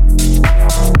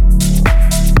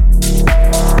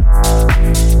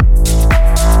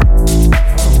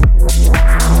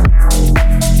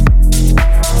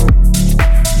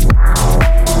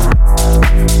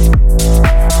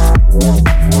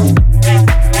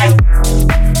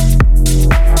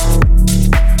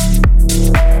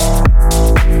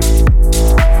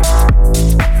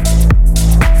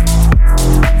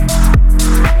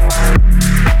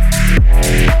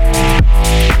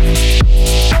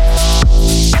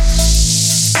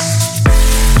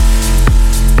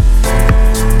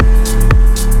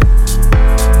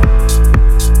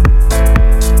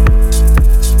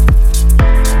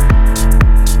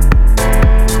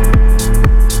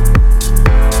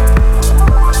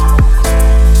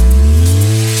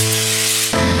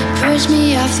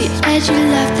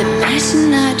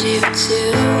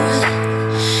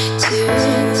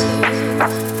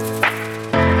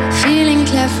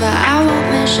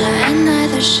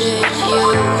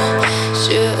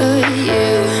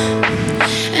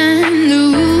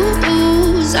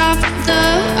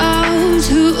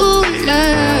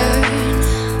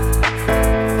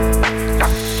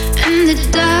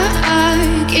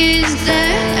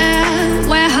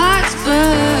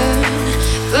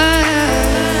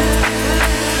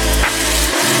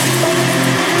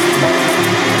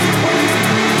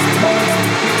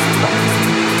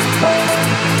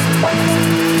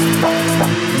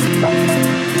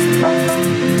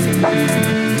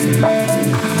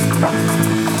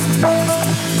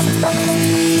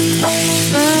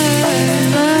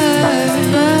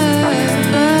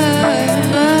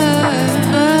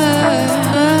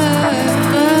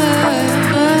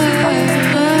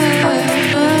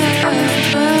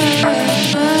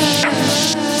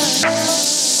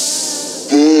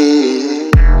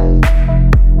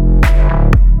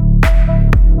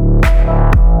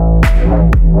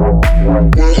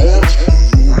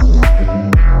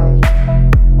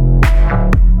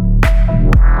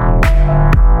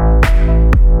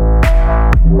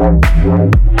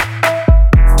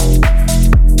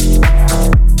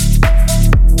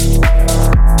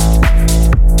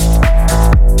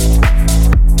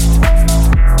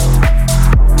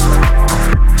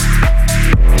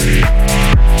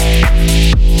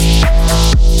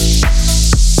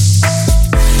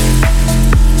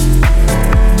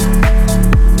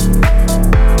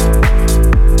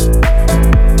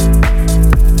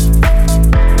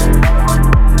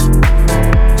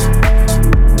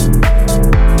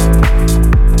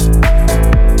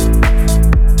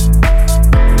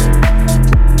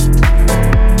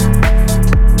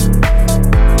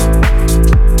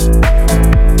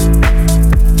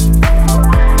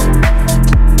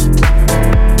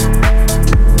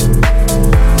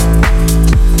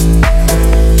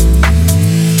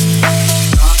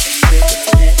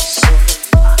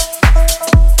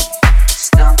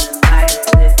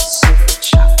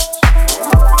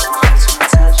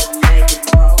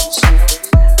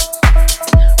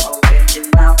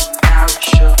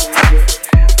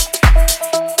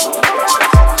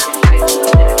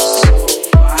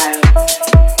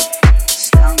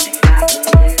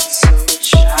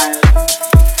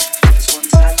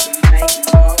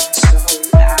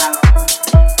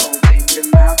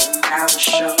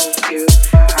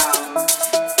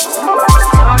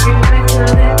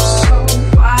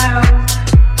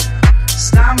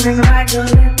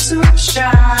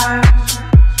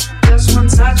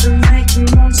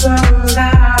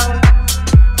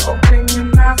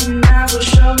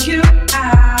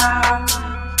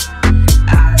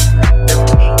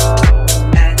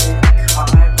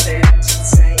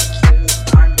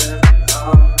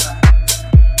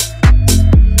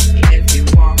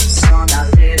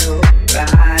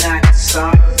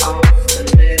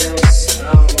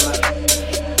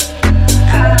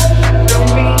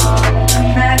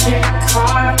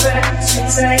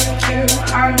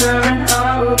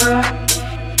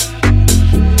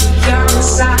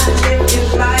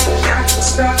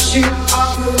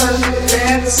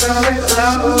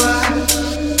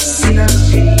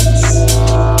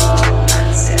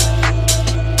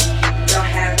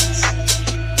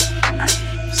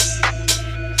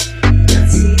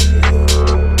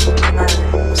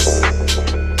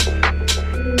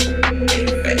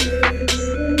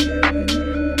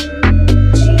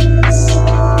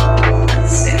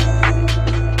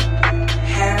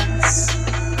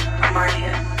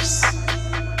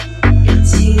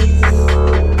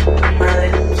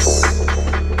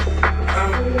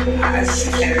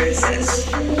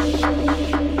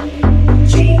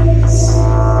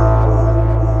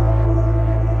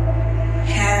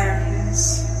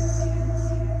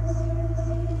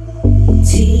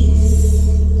 Teeth.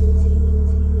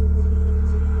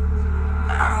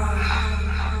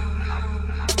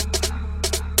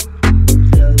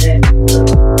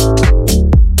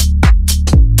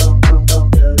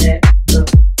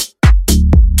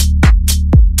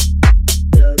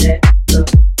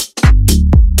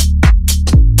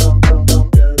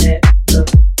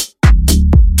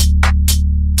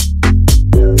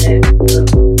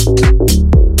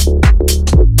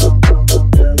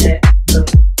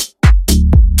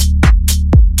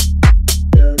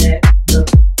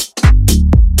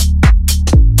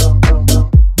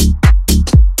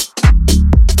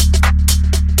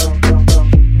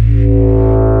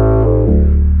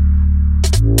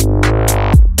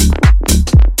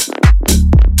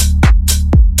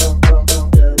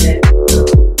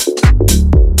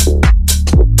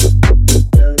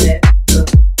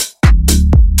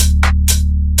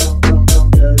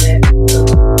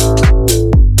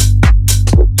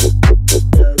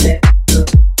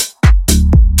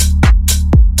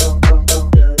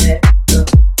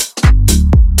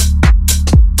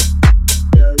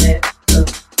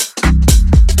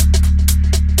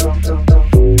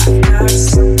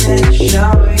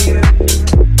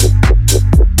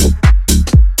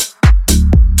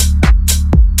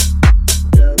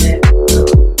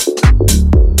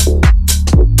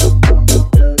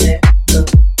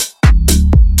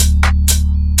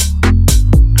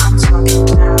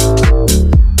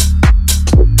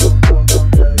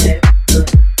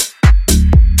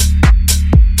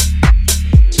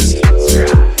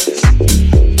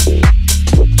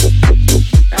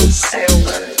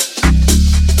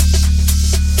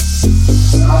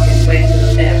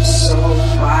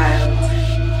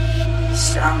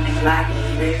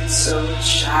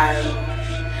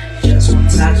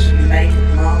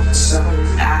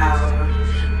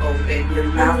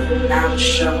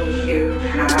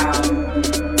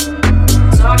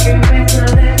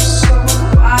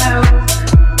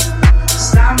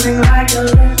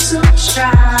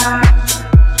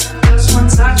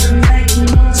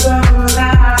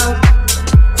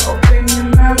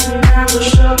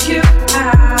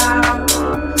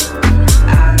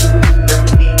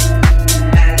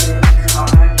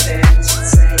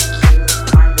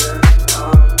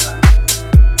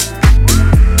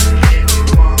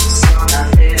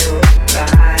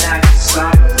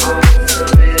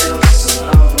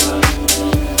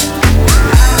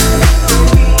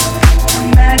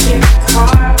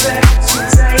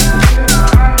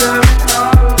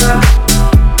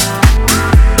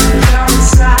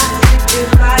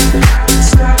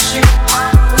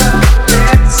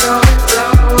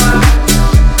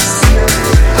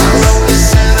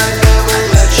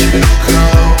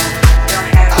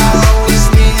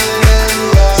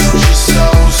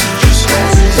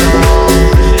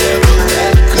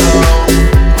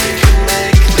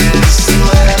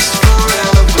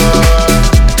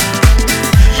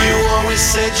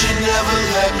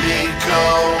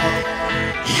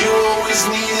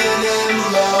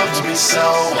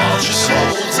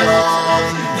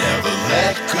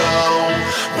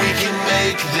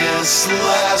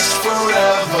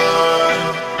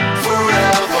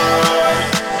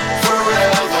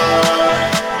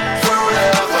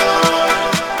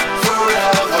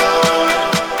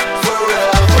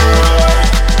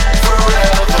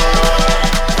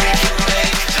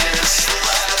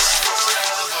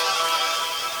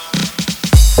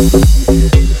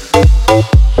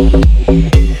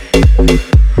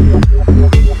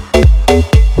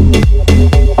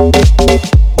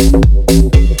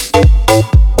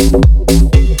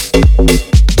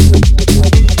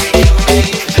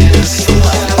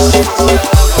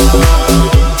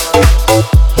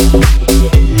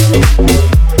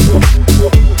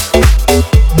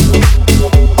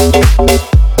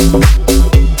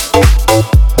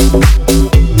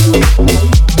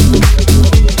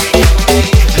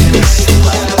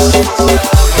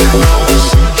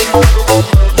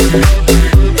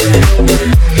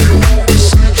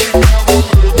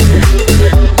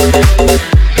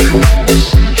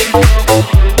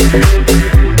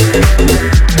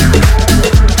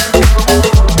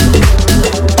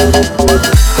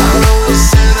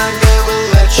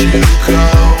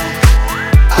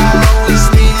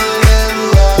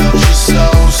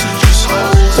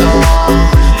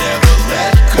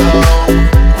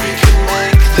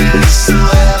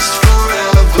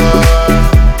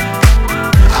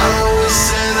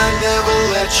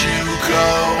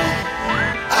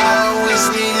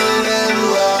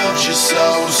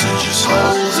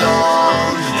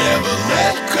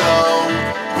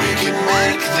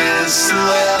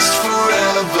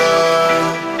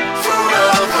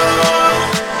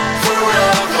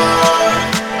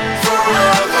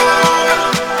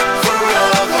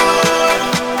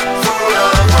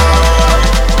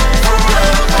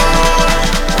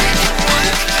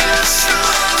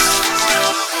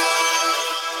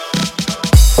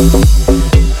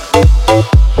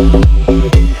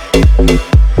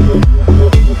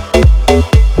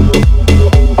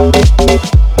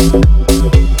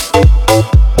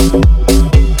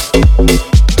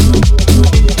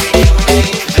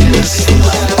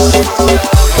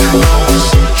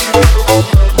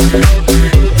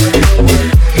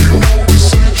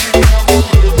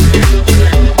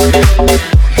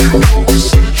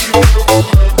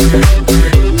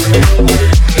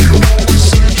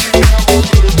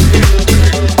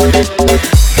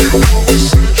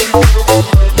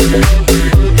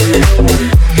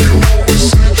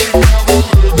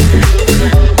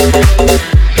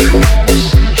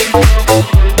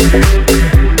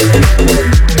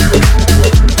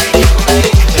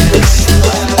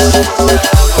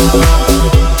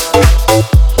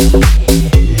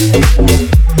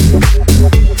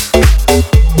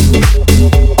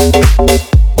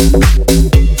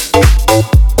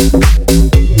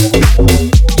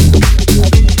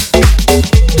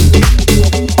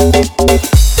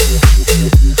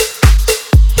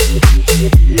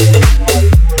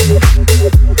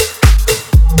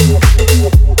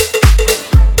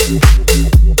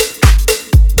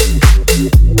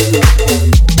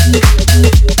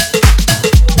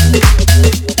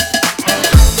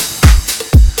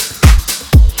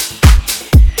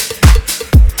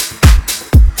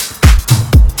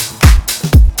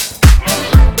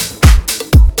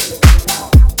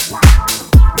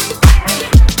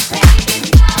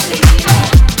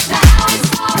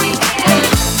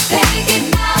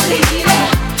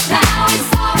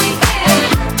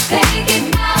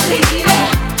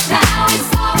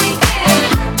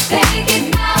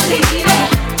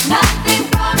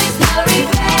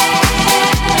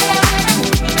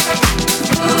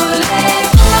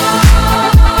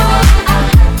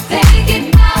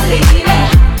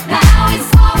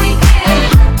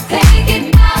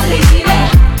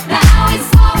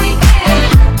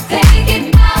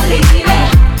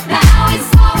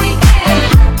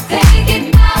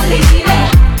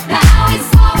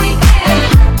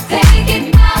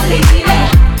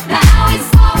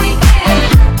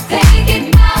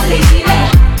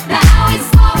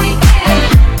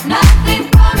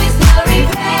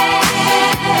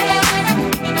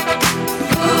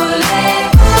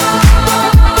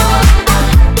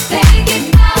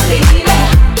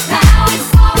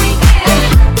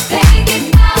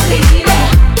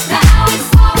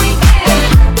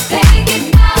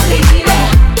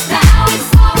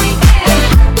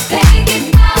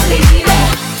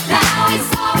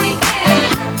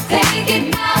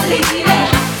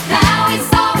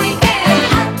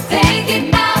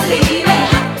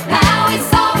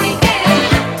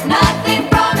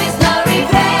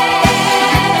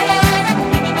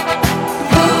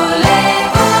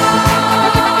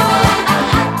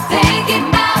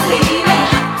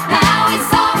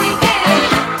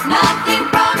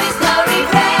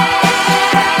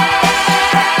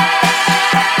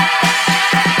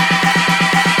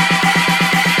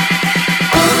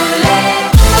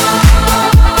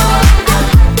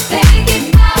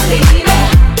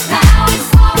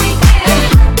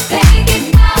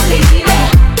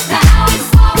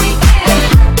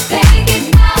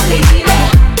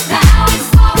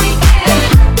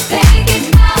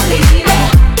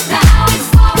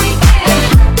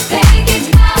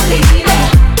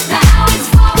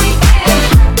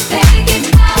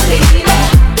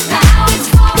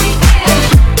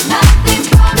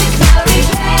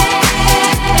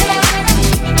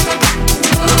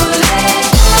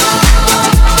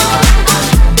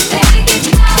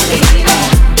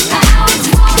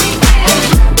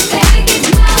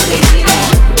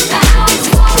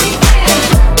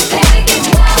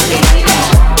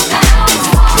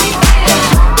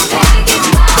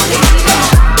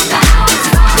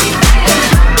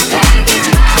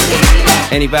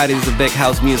 Anybody who's a big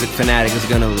house music fanatic is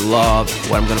gonna love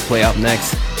what I'm gonna play up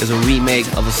next. Is a remake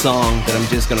of a song that I'm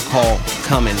just gonna call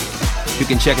Comin'. You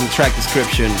can check in the track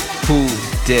description who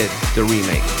did the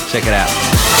remake. Check it out.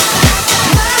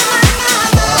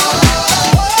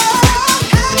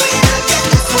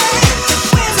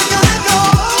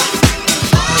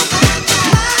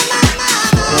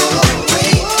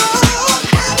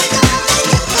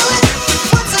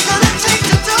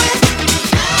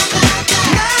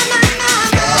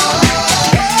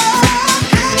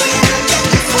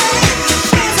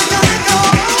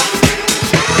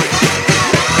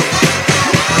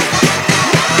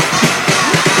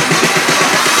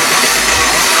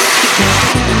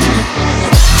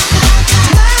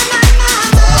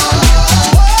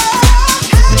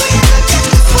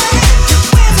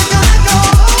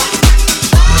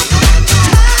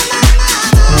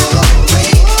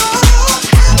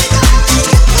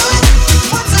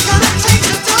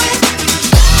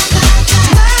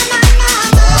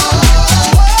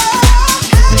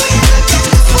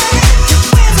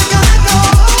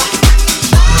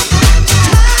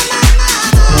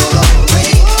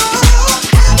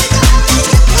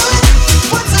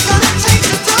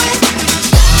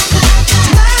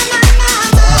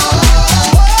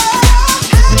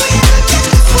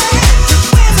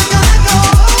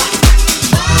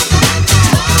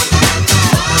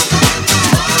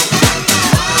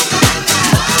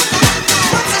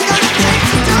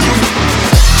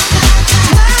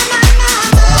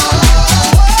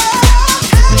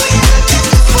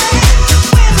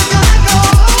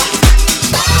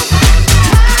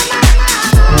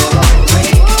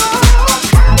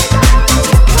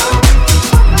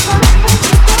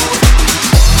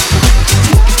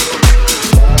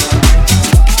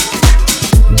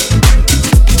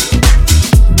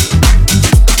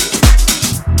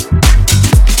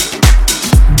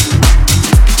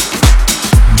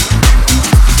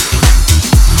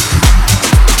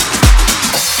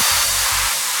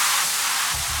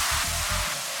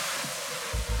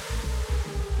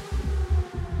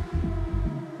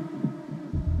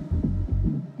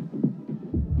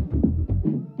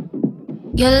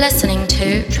 You're listening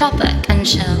to Tropic and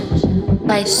Chill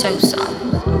by Sosa.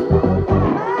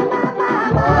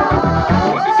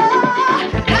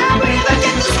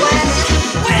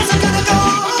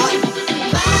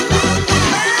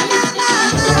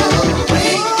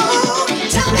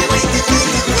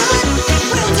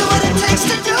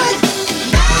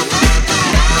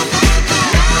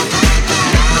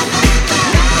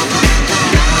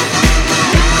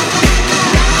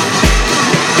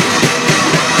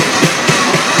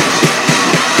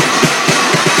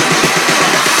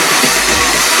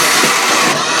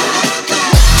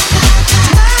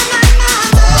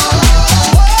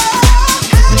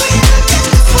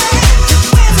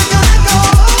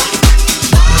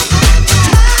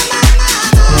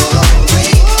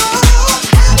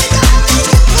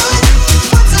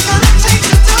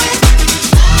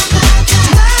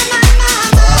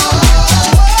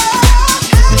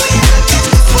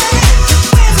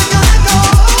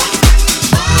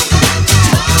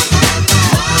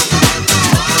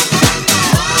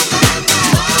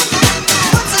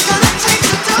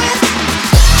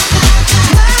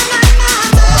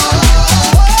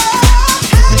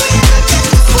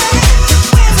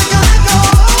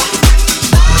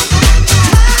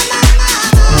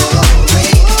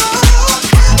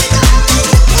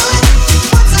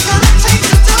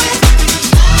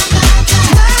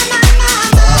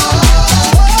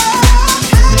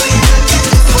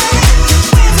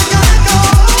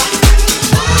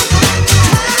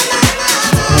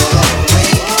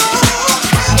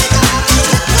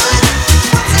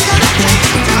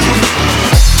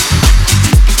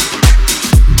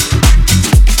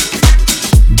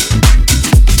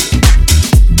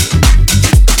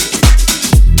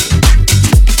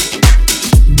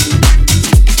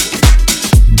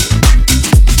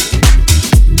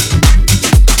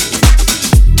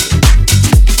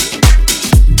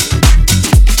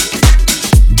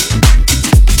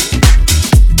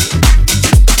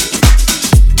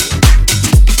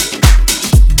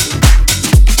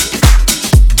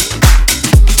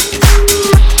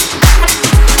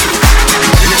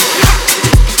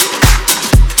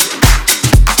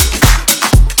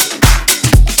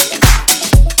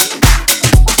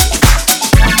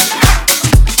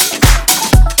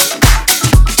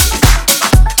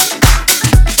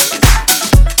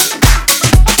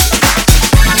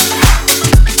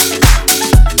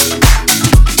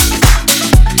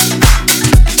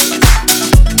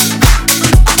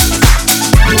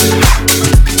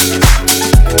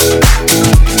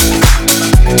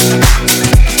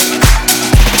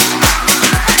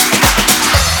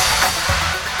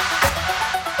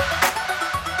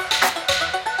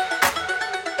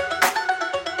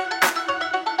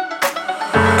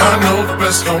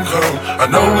 I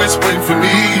know it's waiting for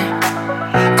me.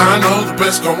 I know the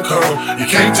best gon' come. You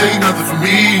can't take nothing from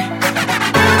me.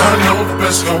 I know the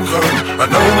best gon' come. I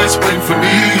know it's waiting for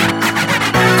me.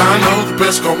 I know the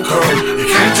best gon' come. You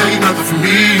can't take nothing from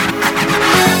me.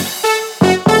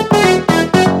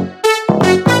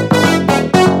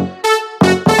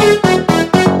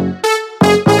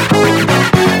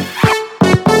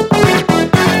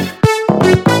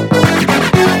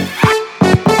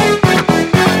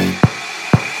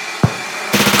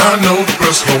 I know the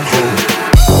best gon' come.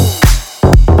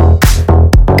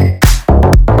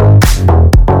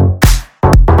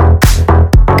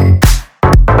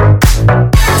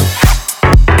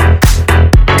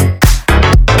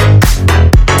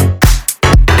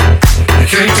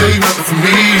 Can't take nothing from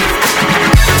me.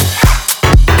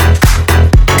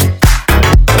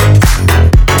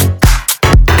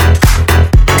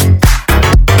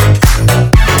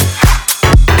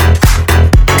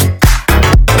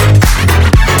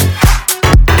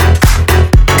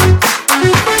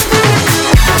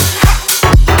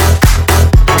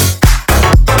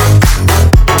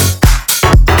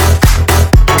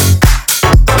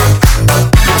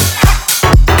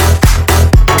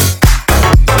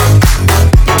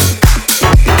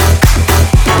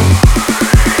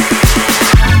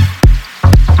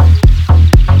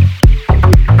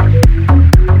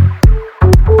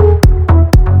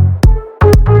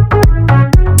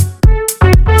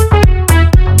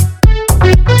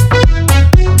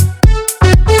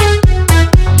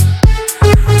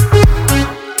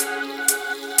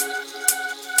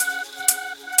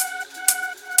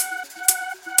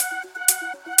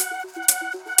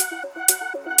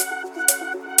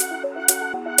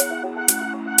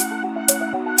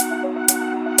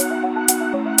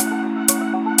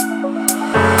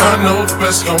 I know the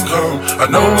best gon' come. I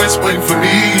know it's waiting for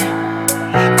me.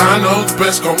 I know the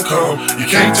best gon' come. You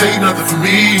can't take nothing from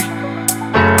me.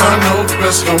 I know the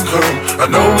best gon' come. I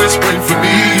know it's waiting for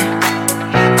me.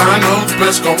 I know the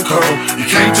best gon' come. You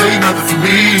can't take nothing from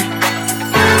me.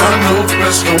 I know the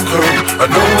best gon' come. I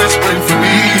know it's waiting for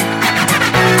me.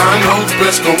 I know the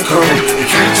best gon' come. You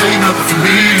can't take nothing from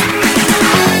me.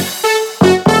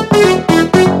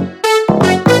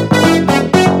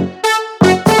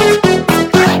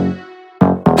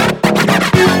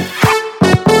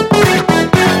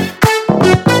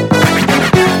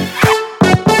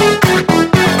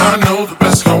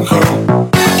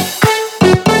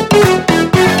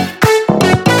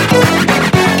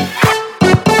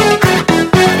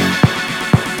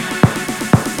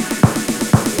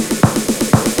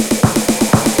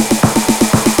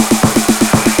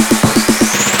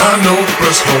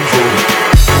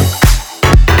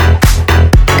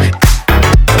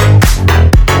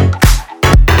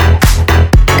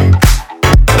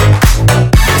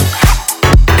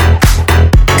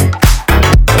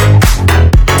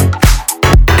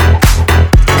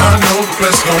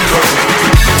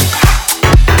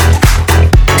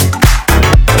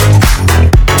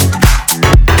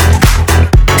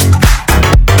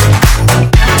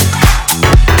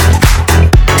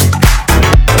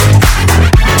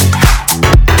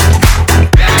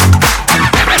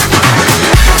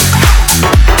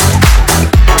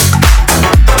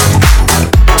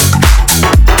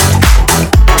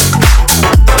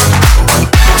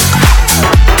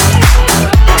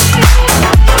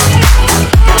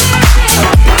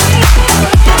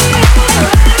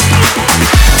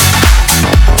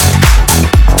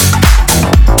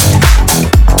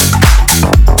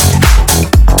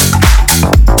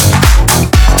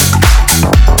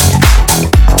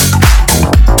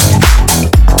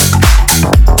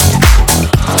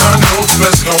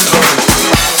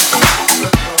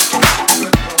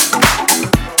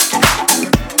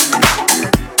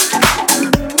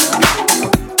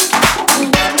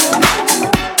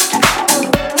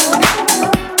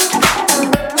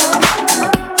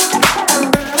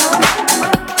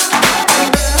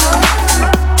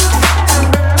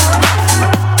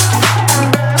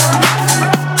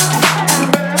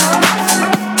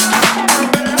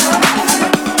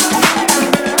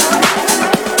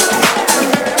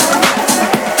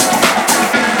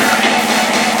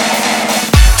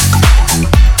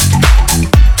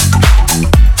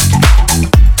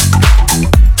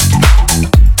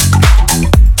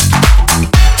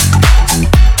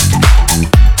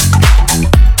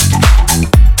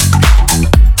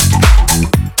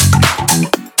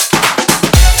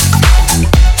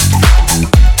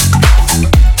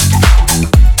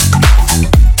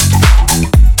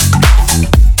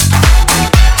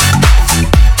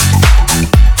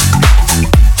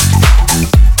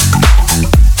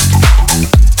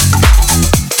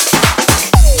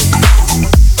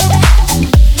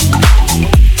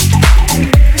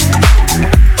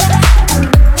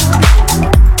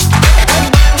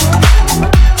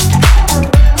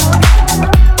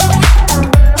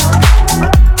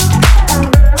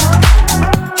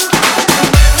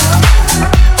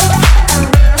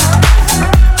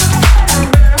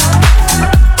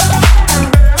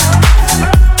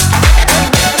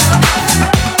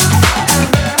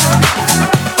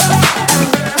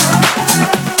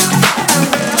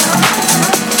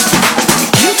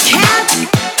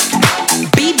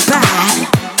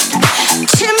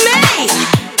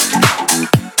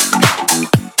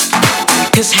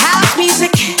 'Cause house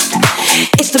music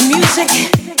is the music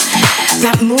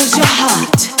that moves your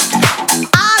heart.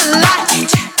 I like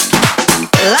it.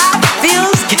 Life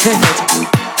feels good.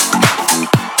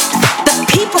 The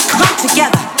people come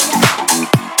together.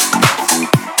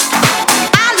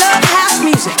 I love house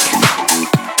music.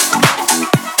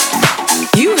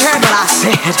 You heard what I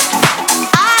said.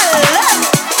 I love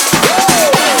it.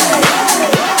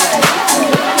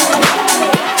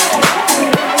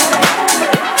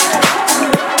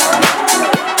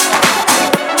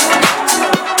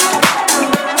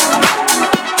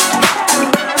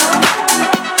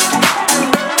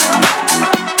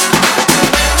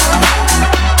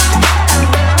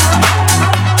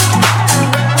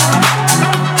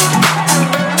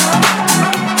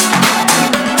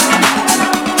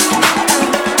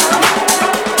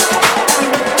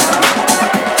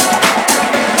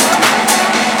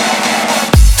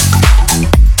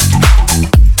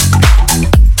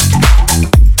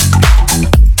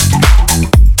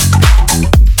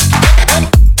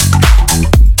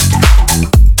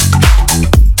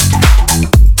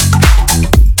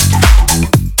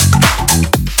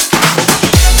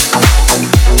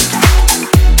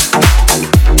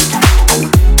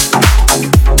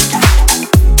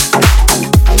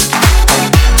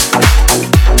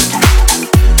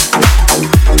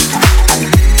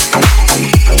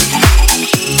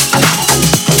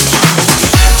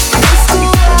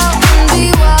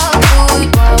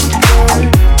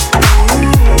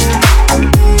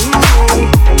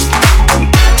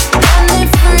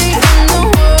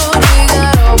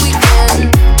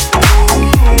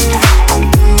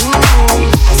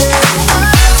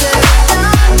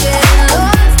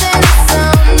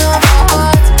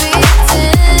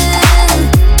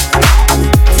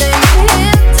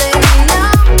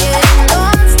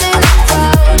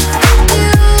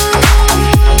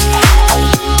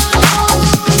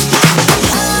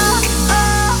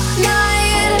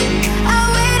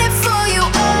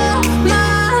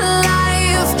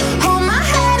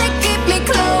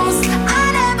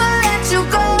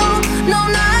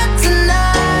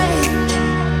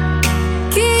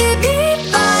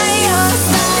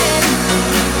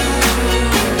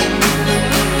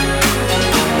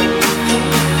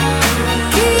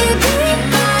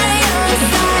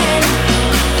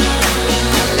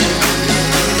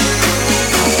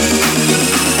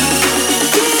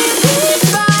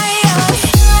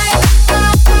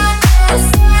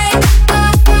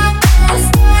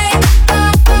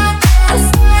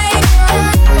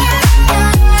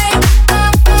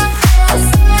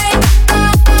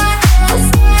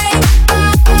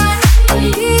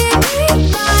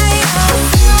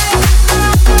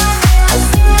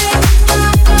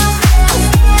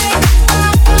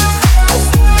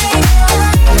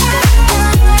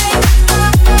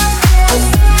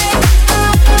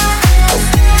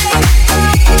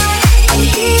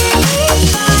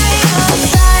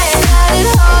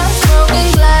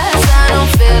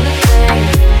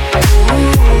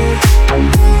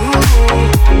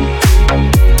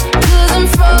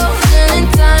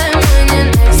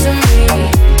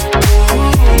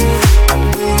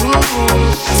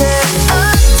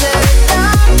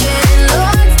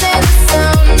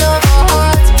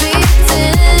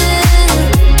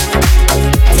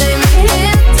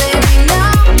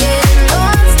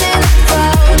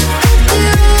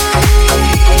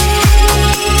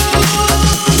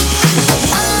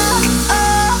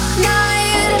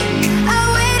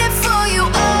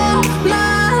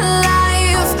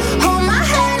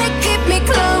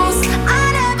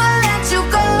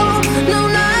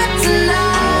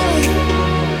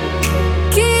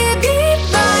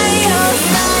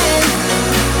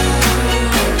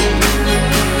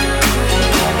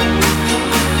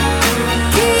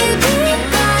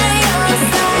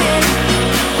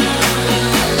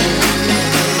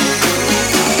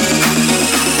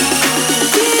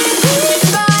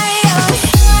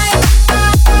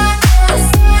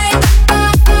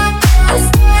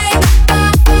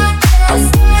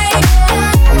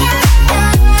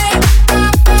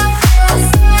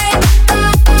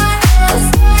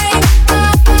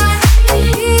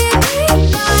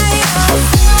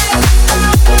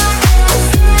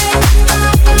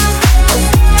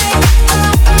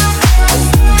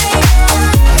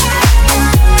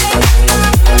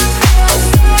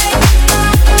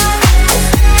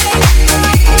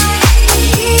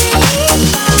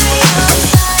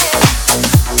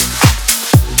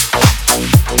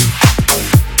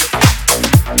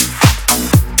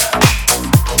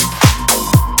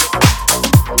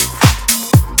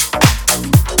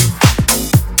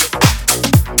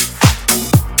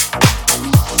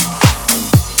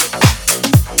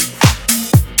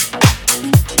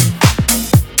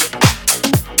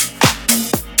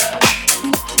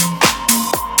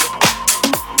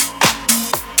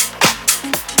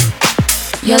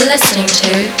 You're listening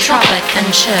to Tropic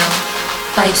and Chill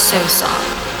by Sosa.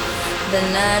 The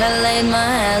night I laid my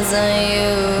hands on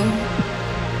you,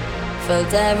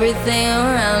 felt everything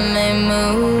around me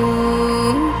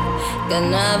move. Got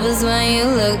nervous when you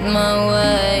looked my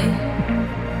way,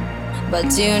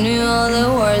 but you knew all the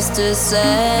words to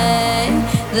say.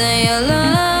 Then your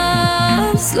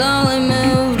love slowly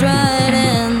moved right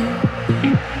in.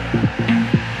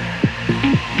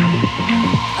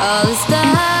 All this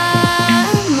time,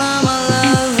 mama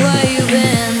love, where you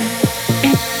been?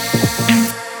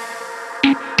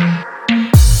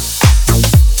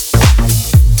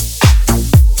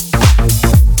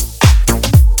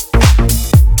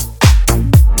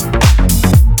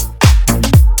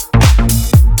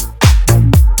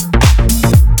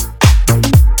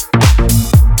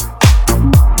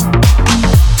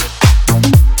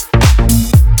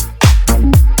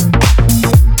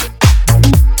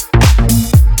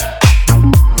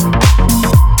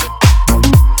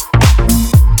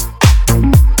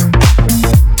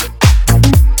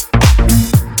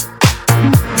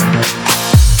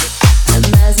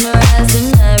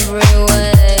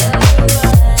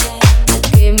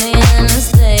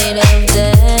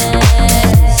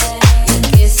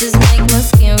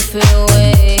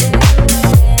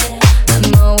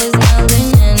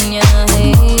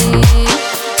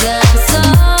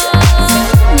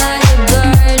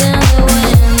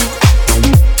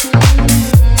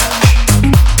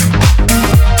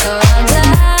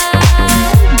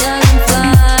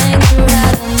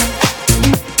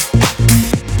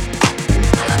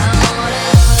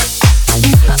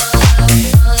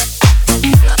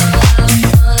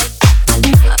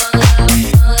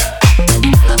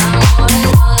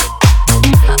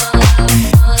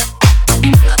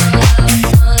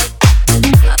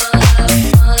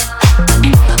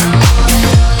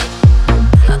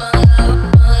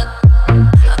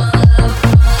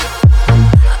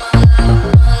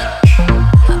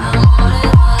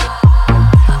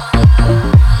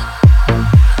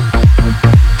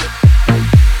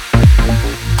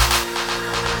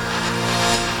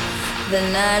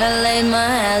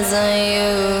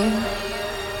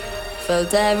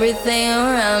 Felt everything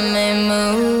around me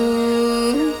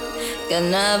move. Got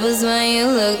nervous when you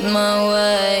looked my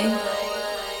way,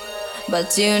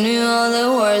 but you knew all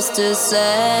the words to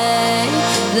say.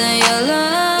 Then your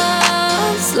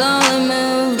love slowly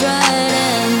moved right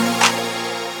in.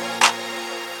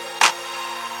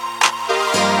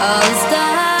 All this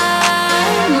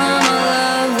time, mama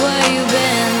love, where you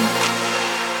been?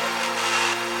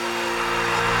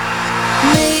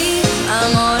 Me,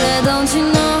 I'm all that, don't you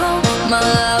know? My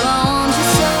love, I want you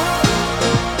so.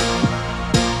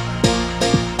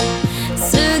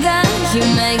 Suga, you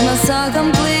make my soul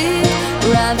complete.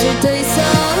 Rapture taste so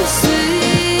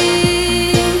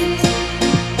sweet.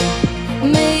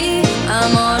 Me,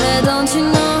 I'm all that, don't you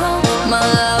know? My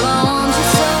love, I want you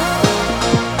so.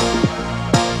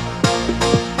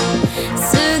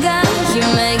 Suga, you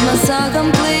make my soul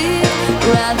complete.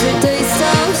 Rapture taste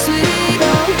so sweet.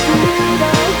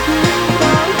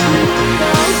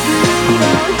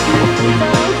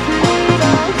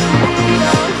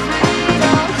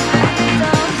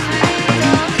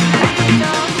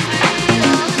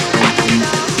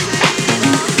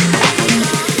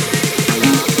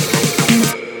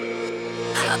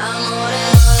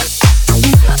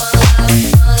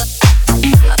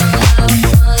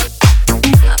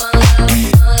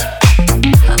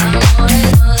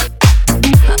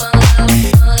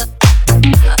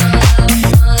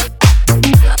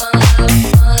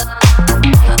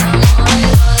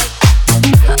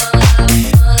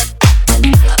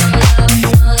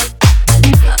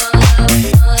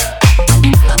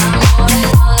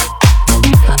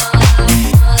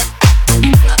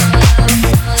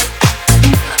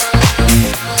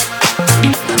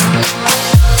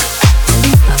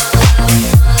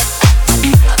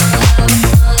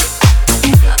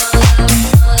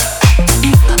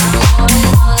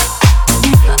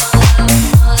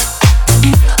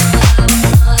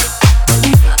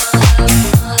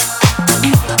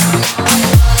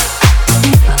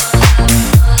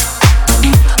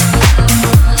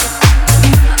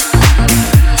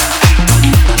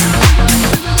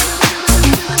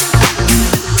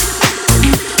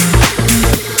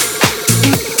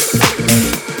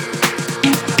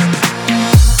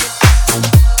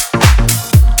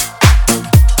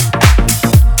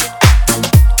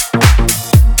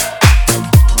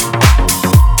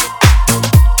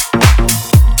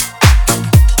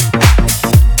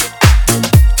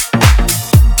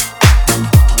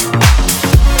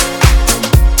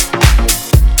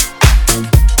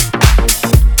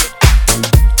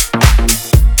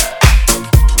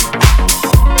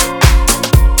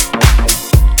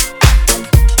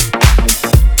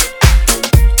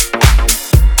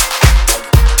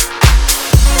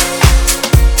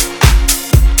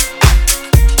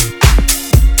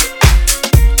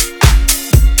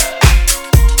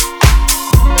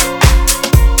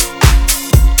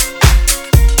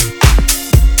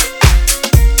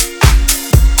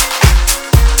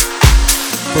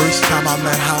 I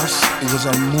met House, it was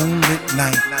a moonlit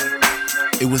night.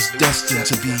 It was destined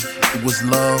to be. It was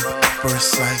love at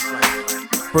first sight.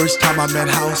 First time I met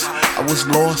House, I was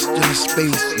lost in a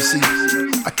space. You see,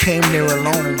 I came there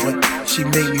alone, but she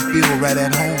made me feel right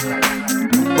at home.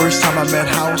 First time I met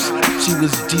House, she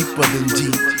was deeper than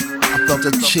deep. I felt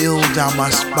a chill down my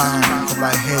spine, from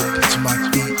my head to my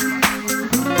feet.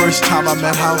 First time I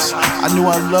met House, I knew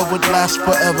our love would last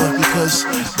forever, because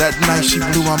that night she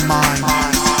blew my mind.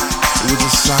 It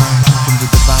was a sign from the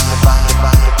divine.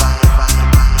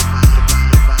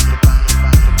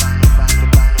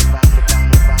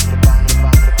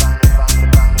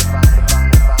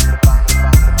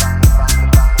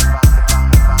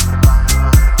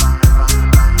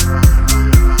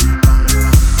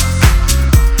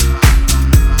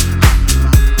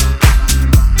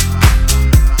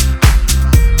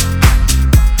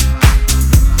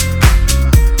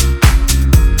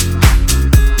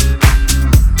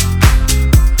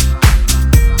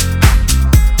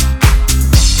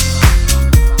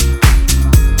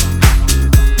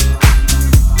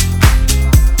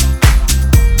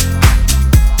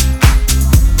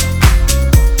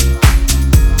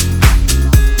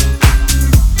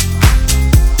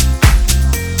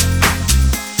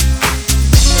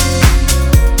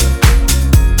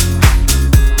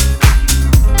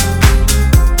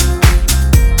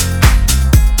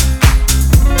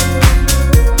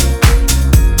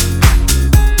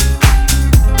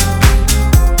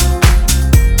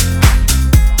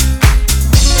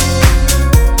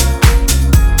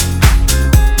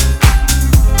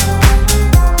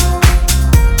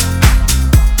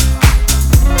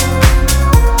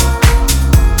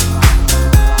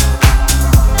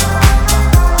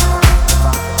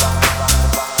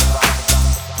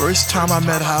 First time I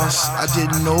met House, I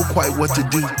didn't know quite what to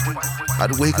do.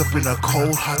 I'd wake up in a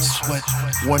cold, hot sweat,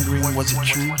 wondering was it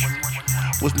true?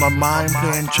 Was my mind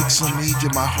playing tricks on me?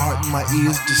 Did my heart and my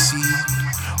ears deceive?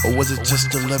 Or was it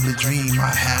just a lovely dream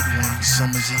I had one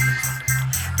summer's eve?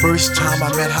 First time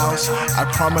I met House, I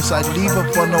promised I'd leave her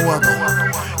for no other,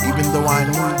 even though I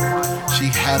knew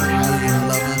she had a million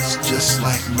lovers just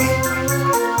like me,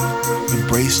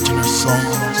 embraced in her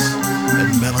songs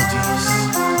and melodies,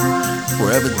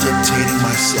 forever dictating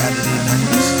my Saturday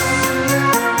nights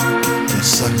and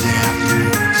Sunday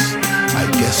afternoons. I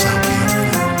guess I'll be a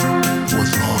fool for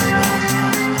as long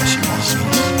as she wants me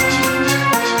to.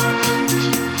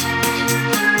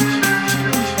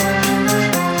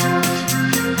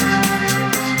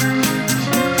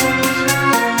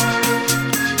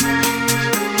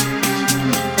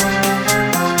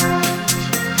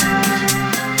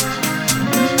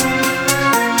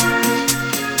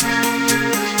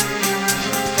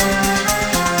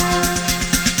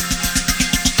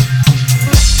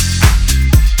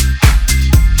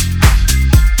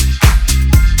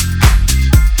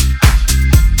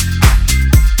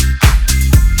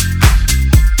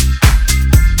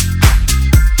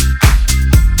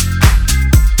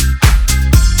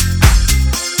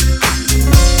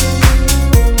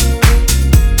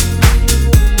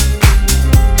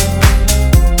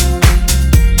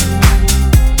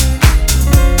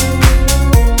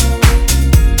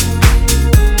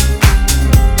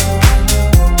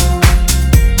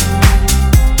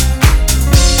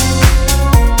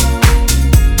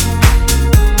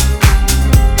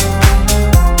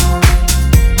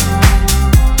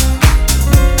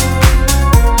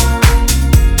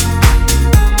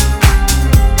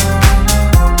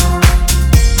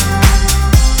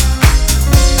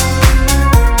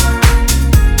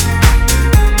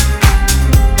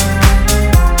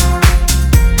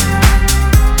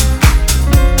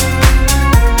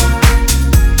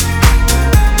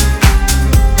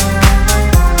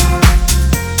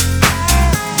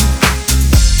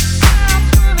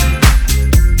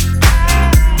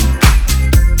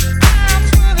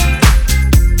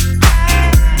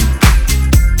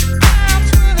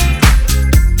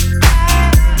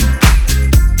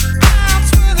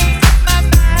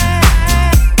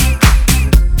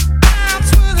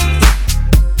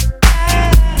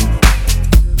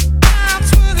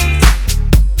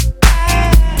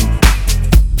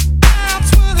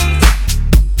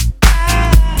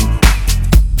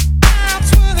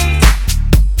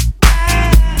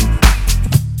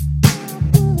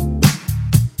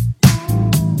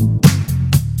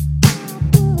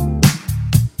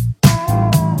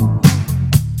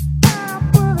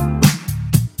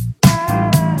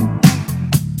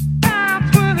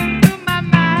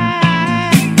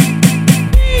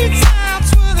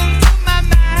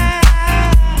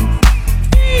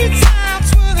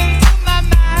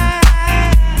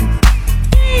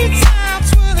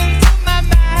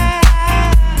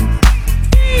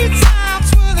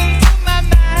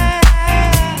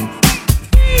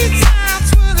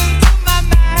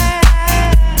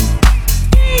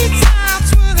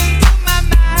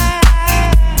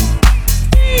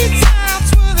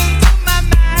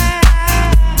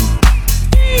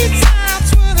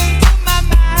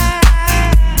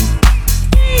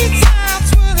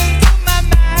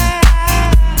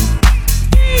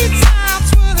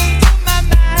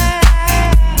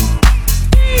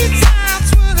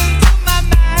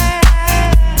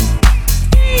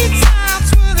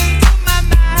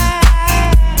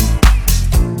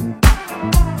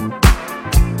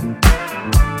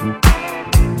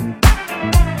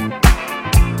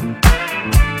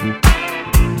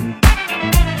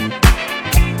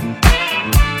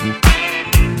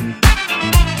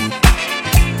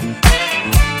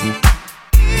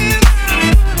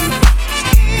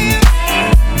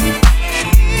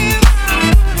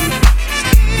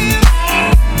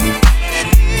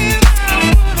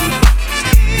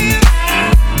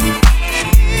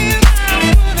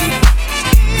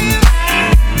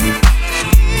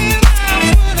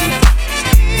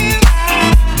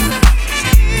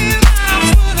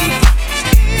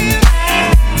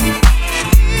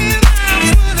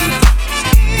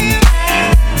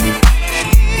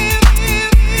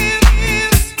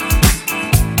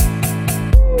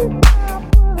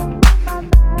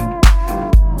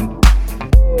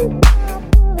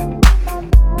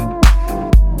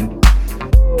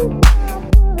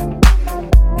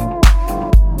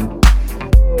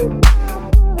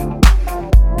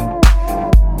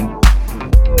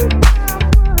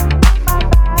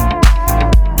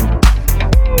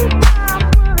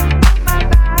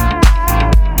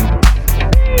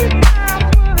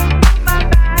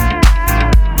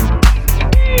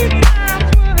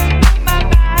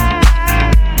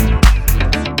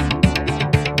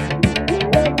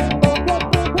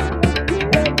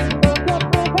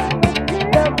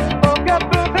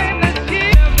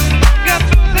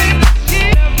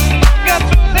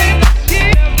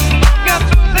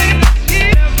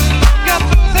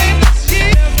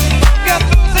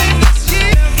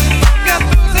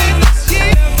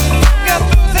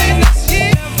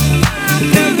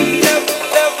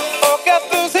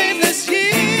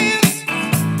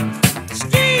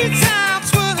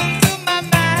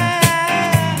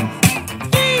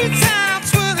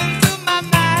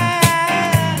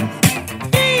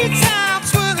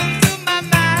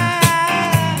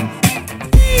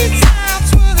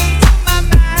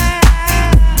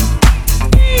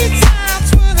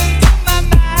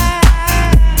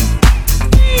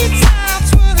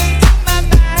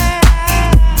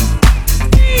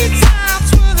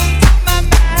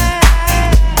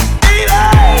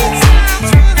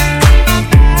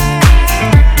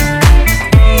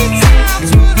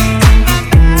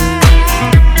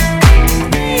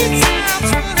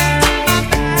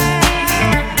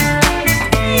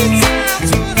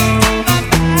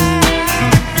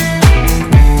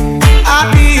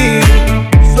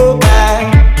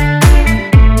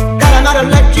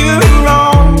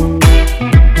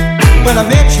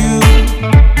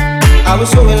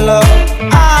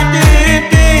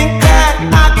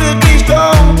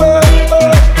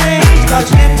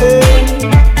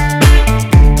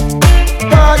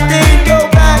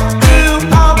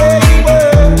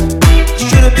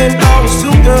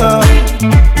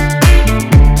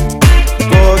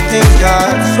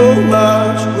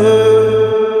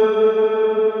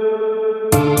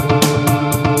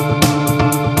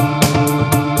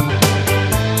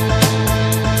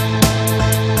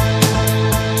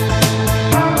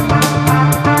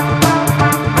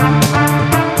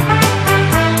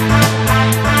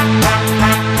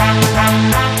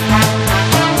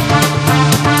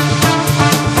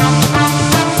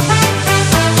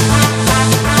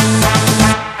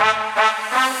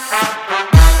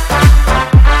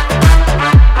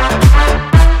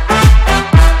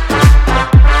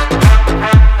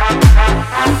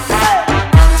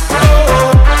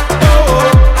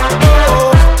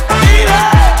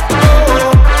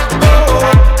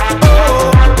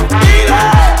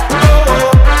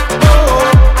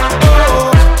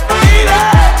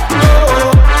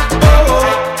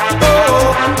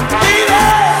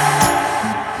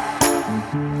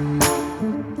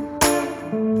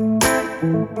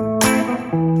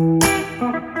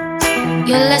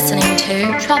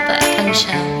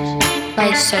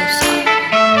 by Sosa.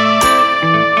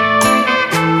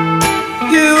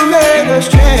 You made us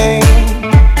change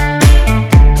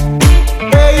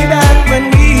way back when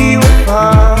we were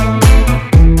fun,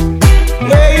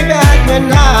 way back when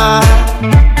I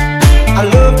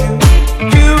loved you.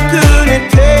 You couldn't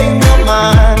take my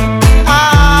mind. I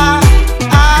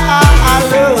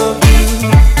love you.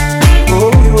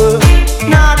 Oh, you were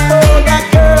not for that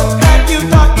girl that you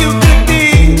thought you could be.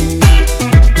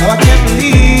 Now I can't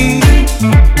believe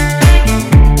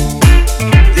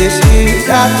this is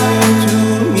happening to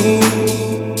me.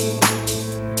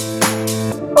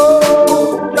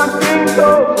 Oh, nothing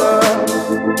over,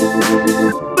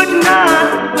 but not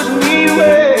push me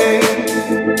away,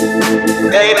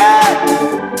 baby.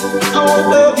 I won't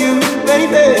love you,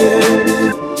 baby,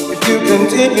 if you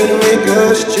continue to make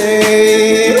us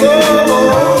change. Oh,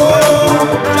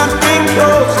 nothing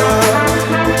closer,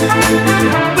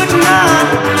 but not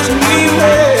pushing me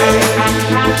away,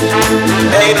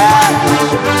 baby.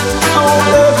 I won't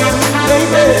love you,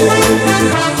 baby,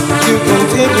 if you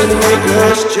continue to make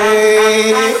us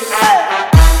change.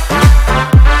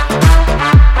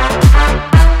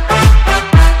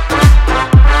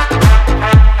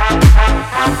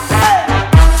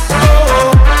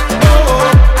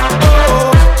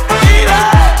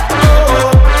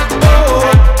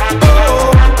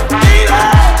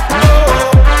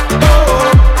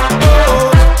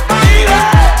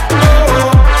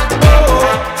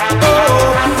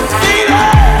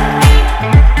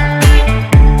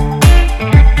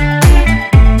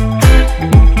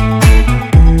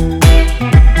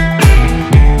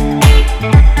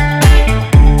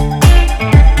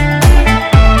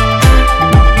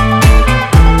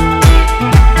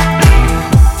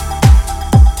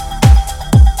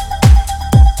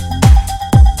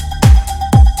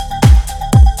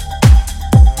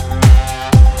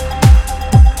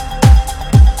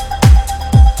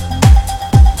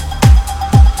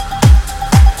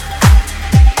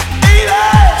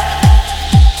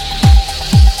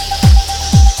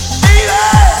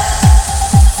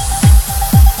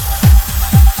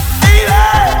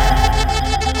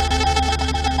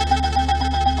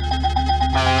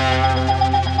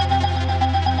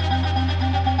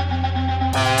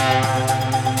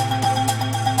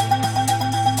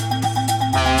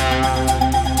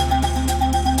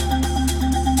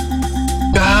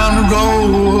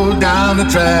 Down the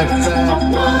track.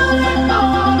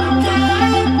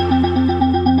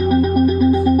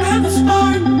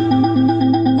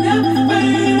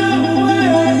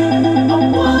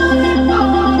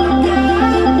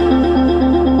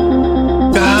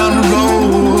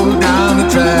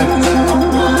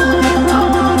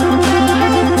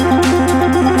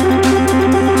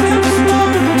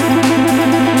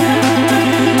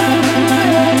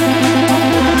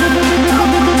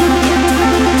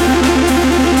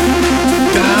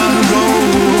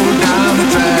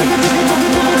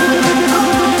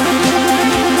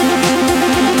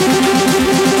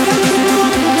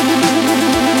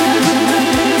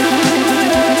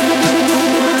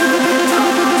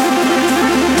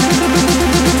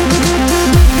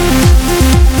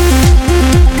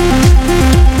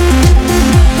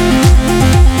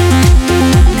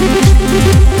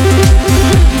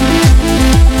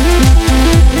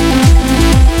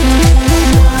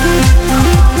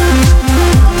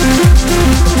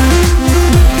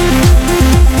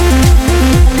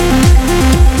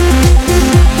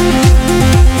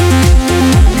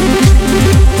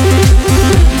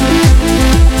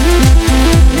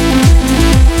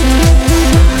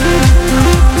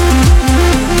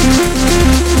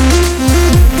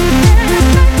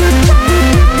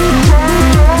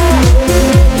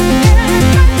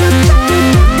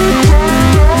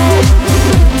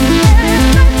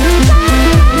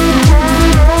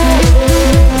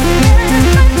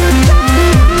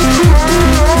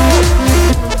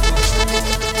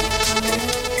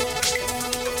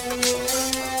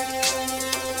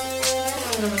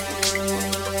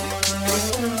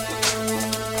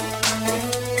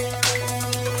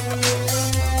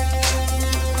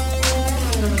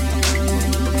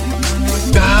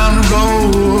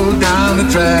 Down the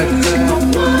track.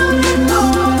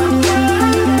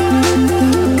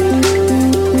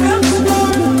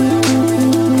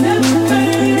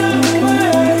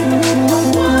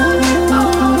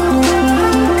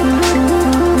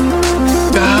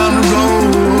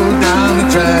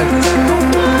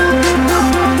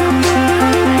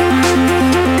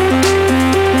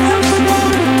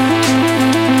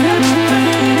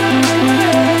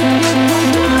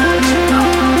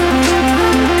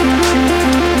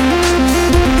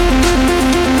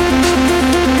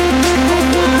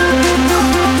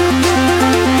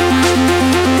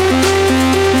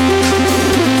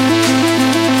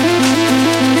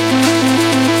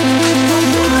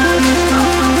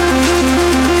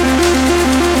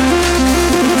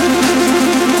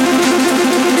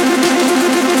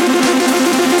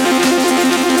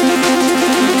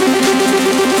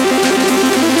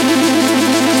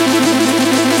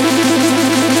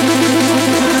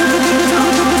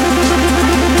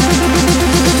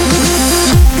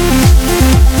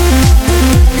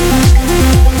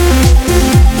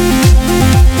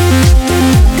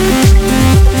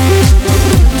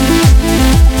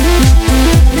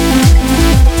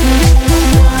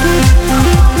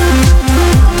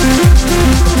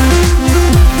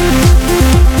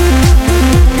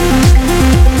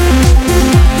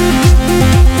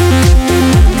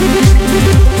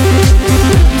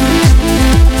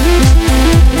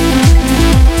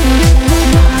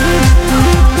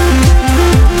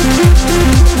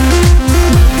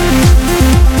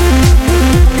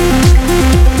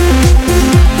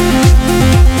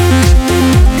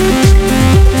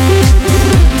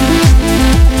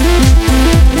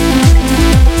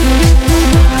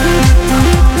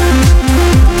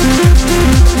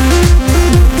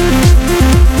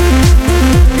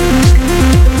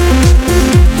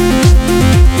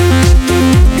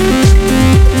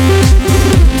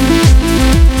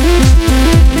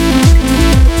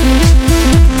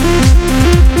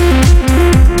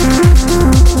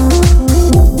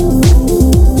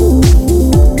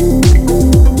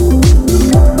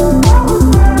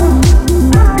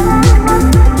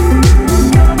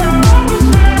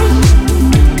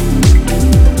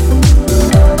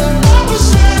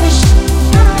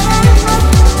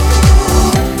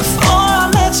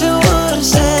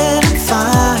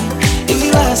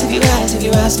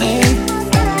 last name.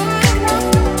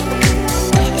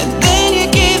 And then you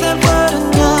gave that word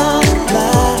another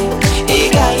life. He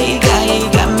got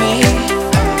me.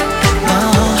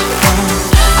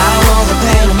 I wore the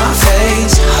pain on my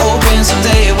face, hoping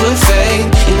someday it would fade.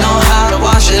 You know how to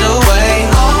wash it away.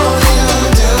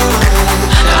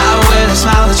 I wear the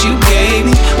smile that you gave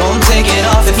me, won't take it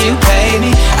off if you pay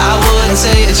me. I wouldn't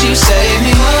say that you saved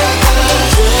me.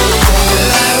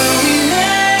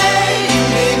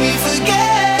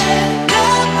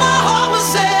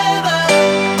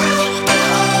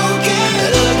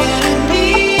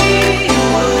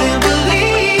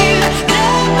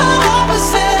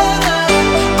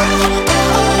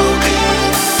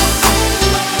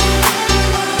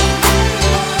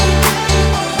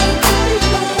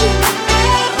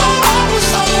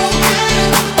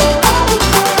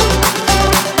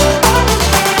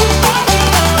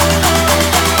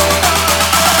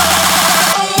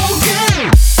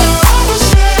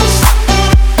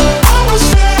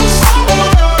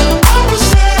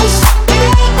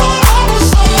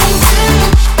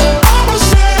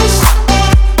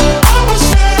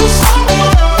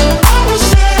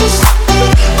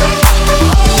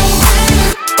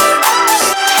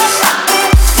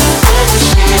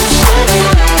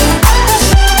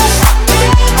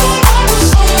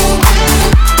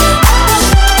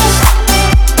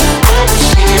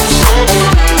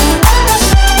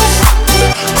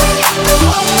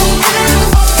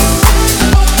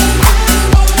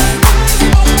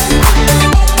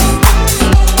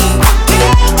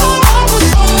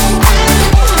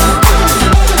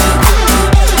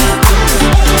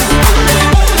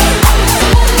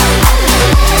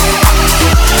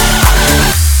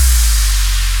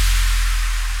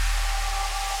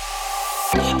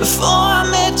 Before I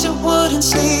met you, wouldn't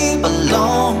sleep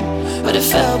alone, but it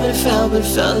felt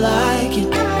like it.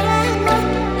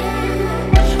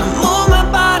 I moved my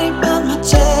body, built my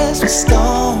chest with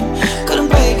stone. Couldn't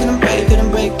break it.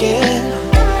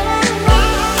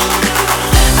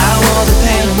 I wore the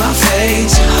pain on my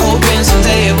face, hoping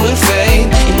someday it would fade.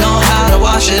 You know how to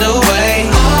wash it away.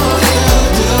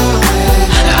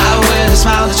 I wear the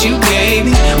smile that you gave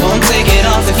me, won't take it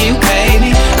off if you pay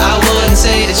me. I wouldn't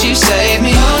say that you saved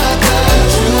me.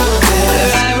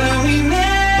 Right when we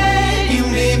met, you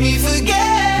made me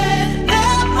forget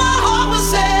that my heart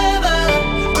was ever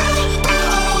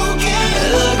broken.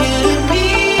 Looking at me,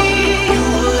 you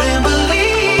wouldn't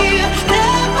believe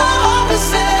that my heart was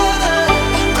ever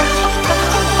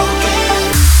broken.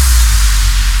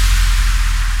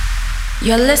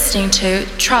 You're listening to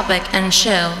Tropic and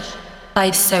Chill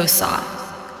by Sosa.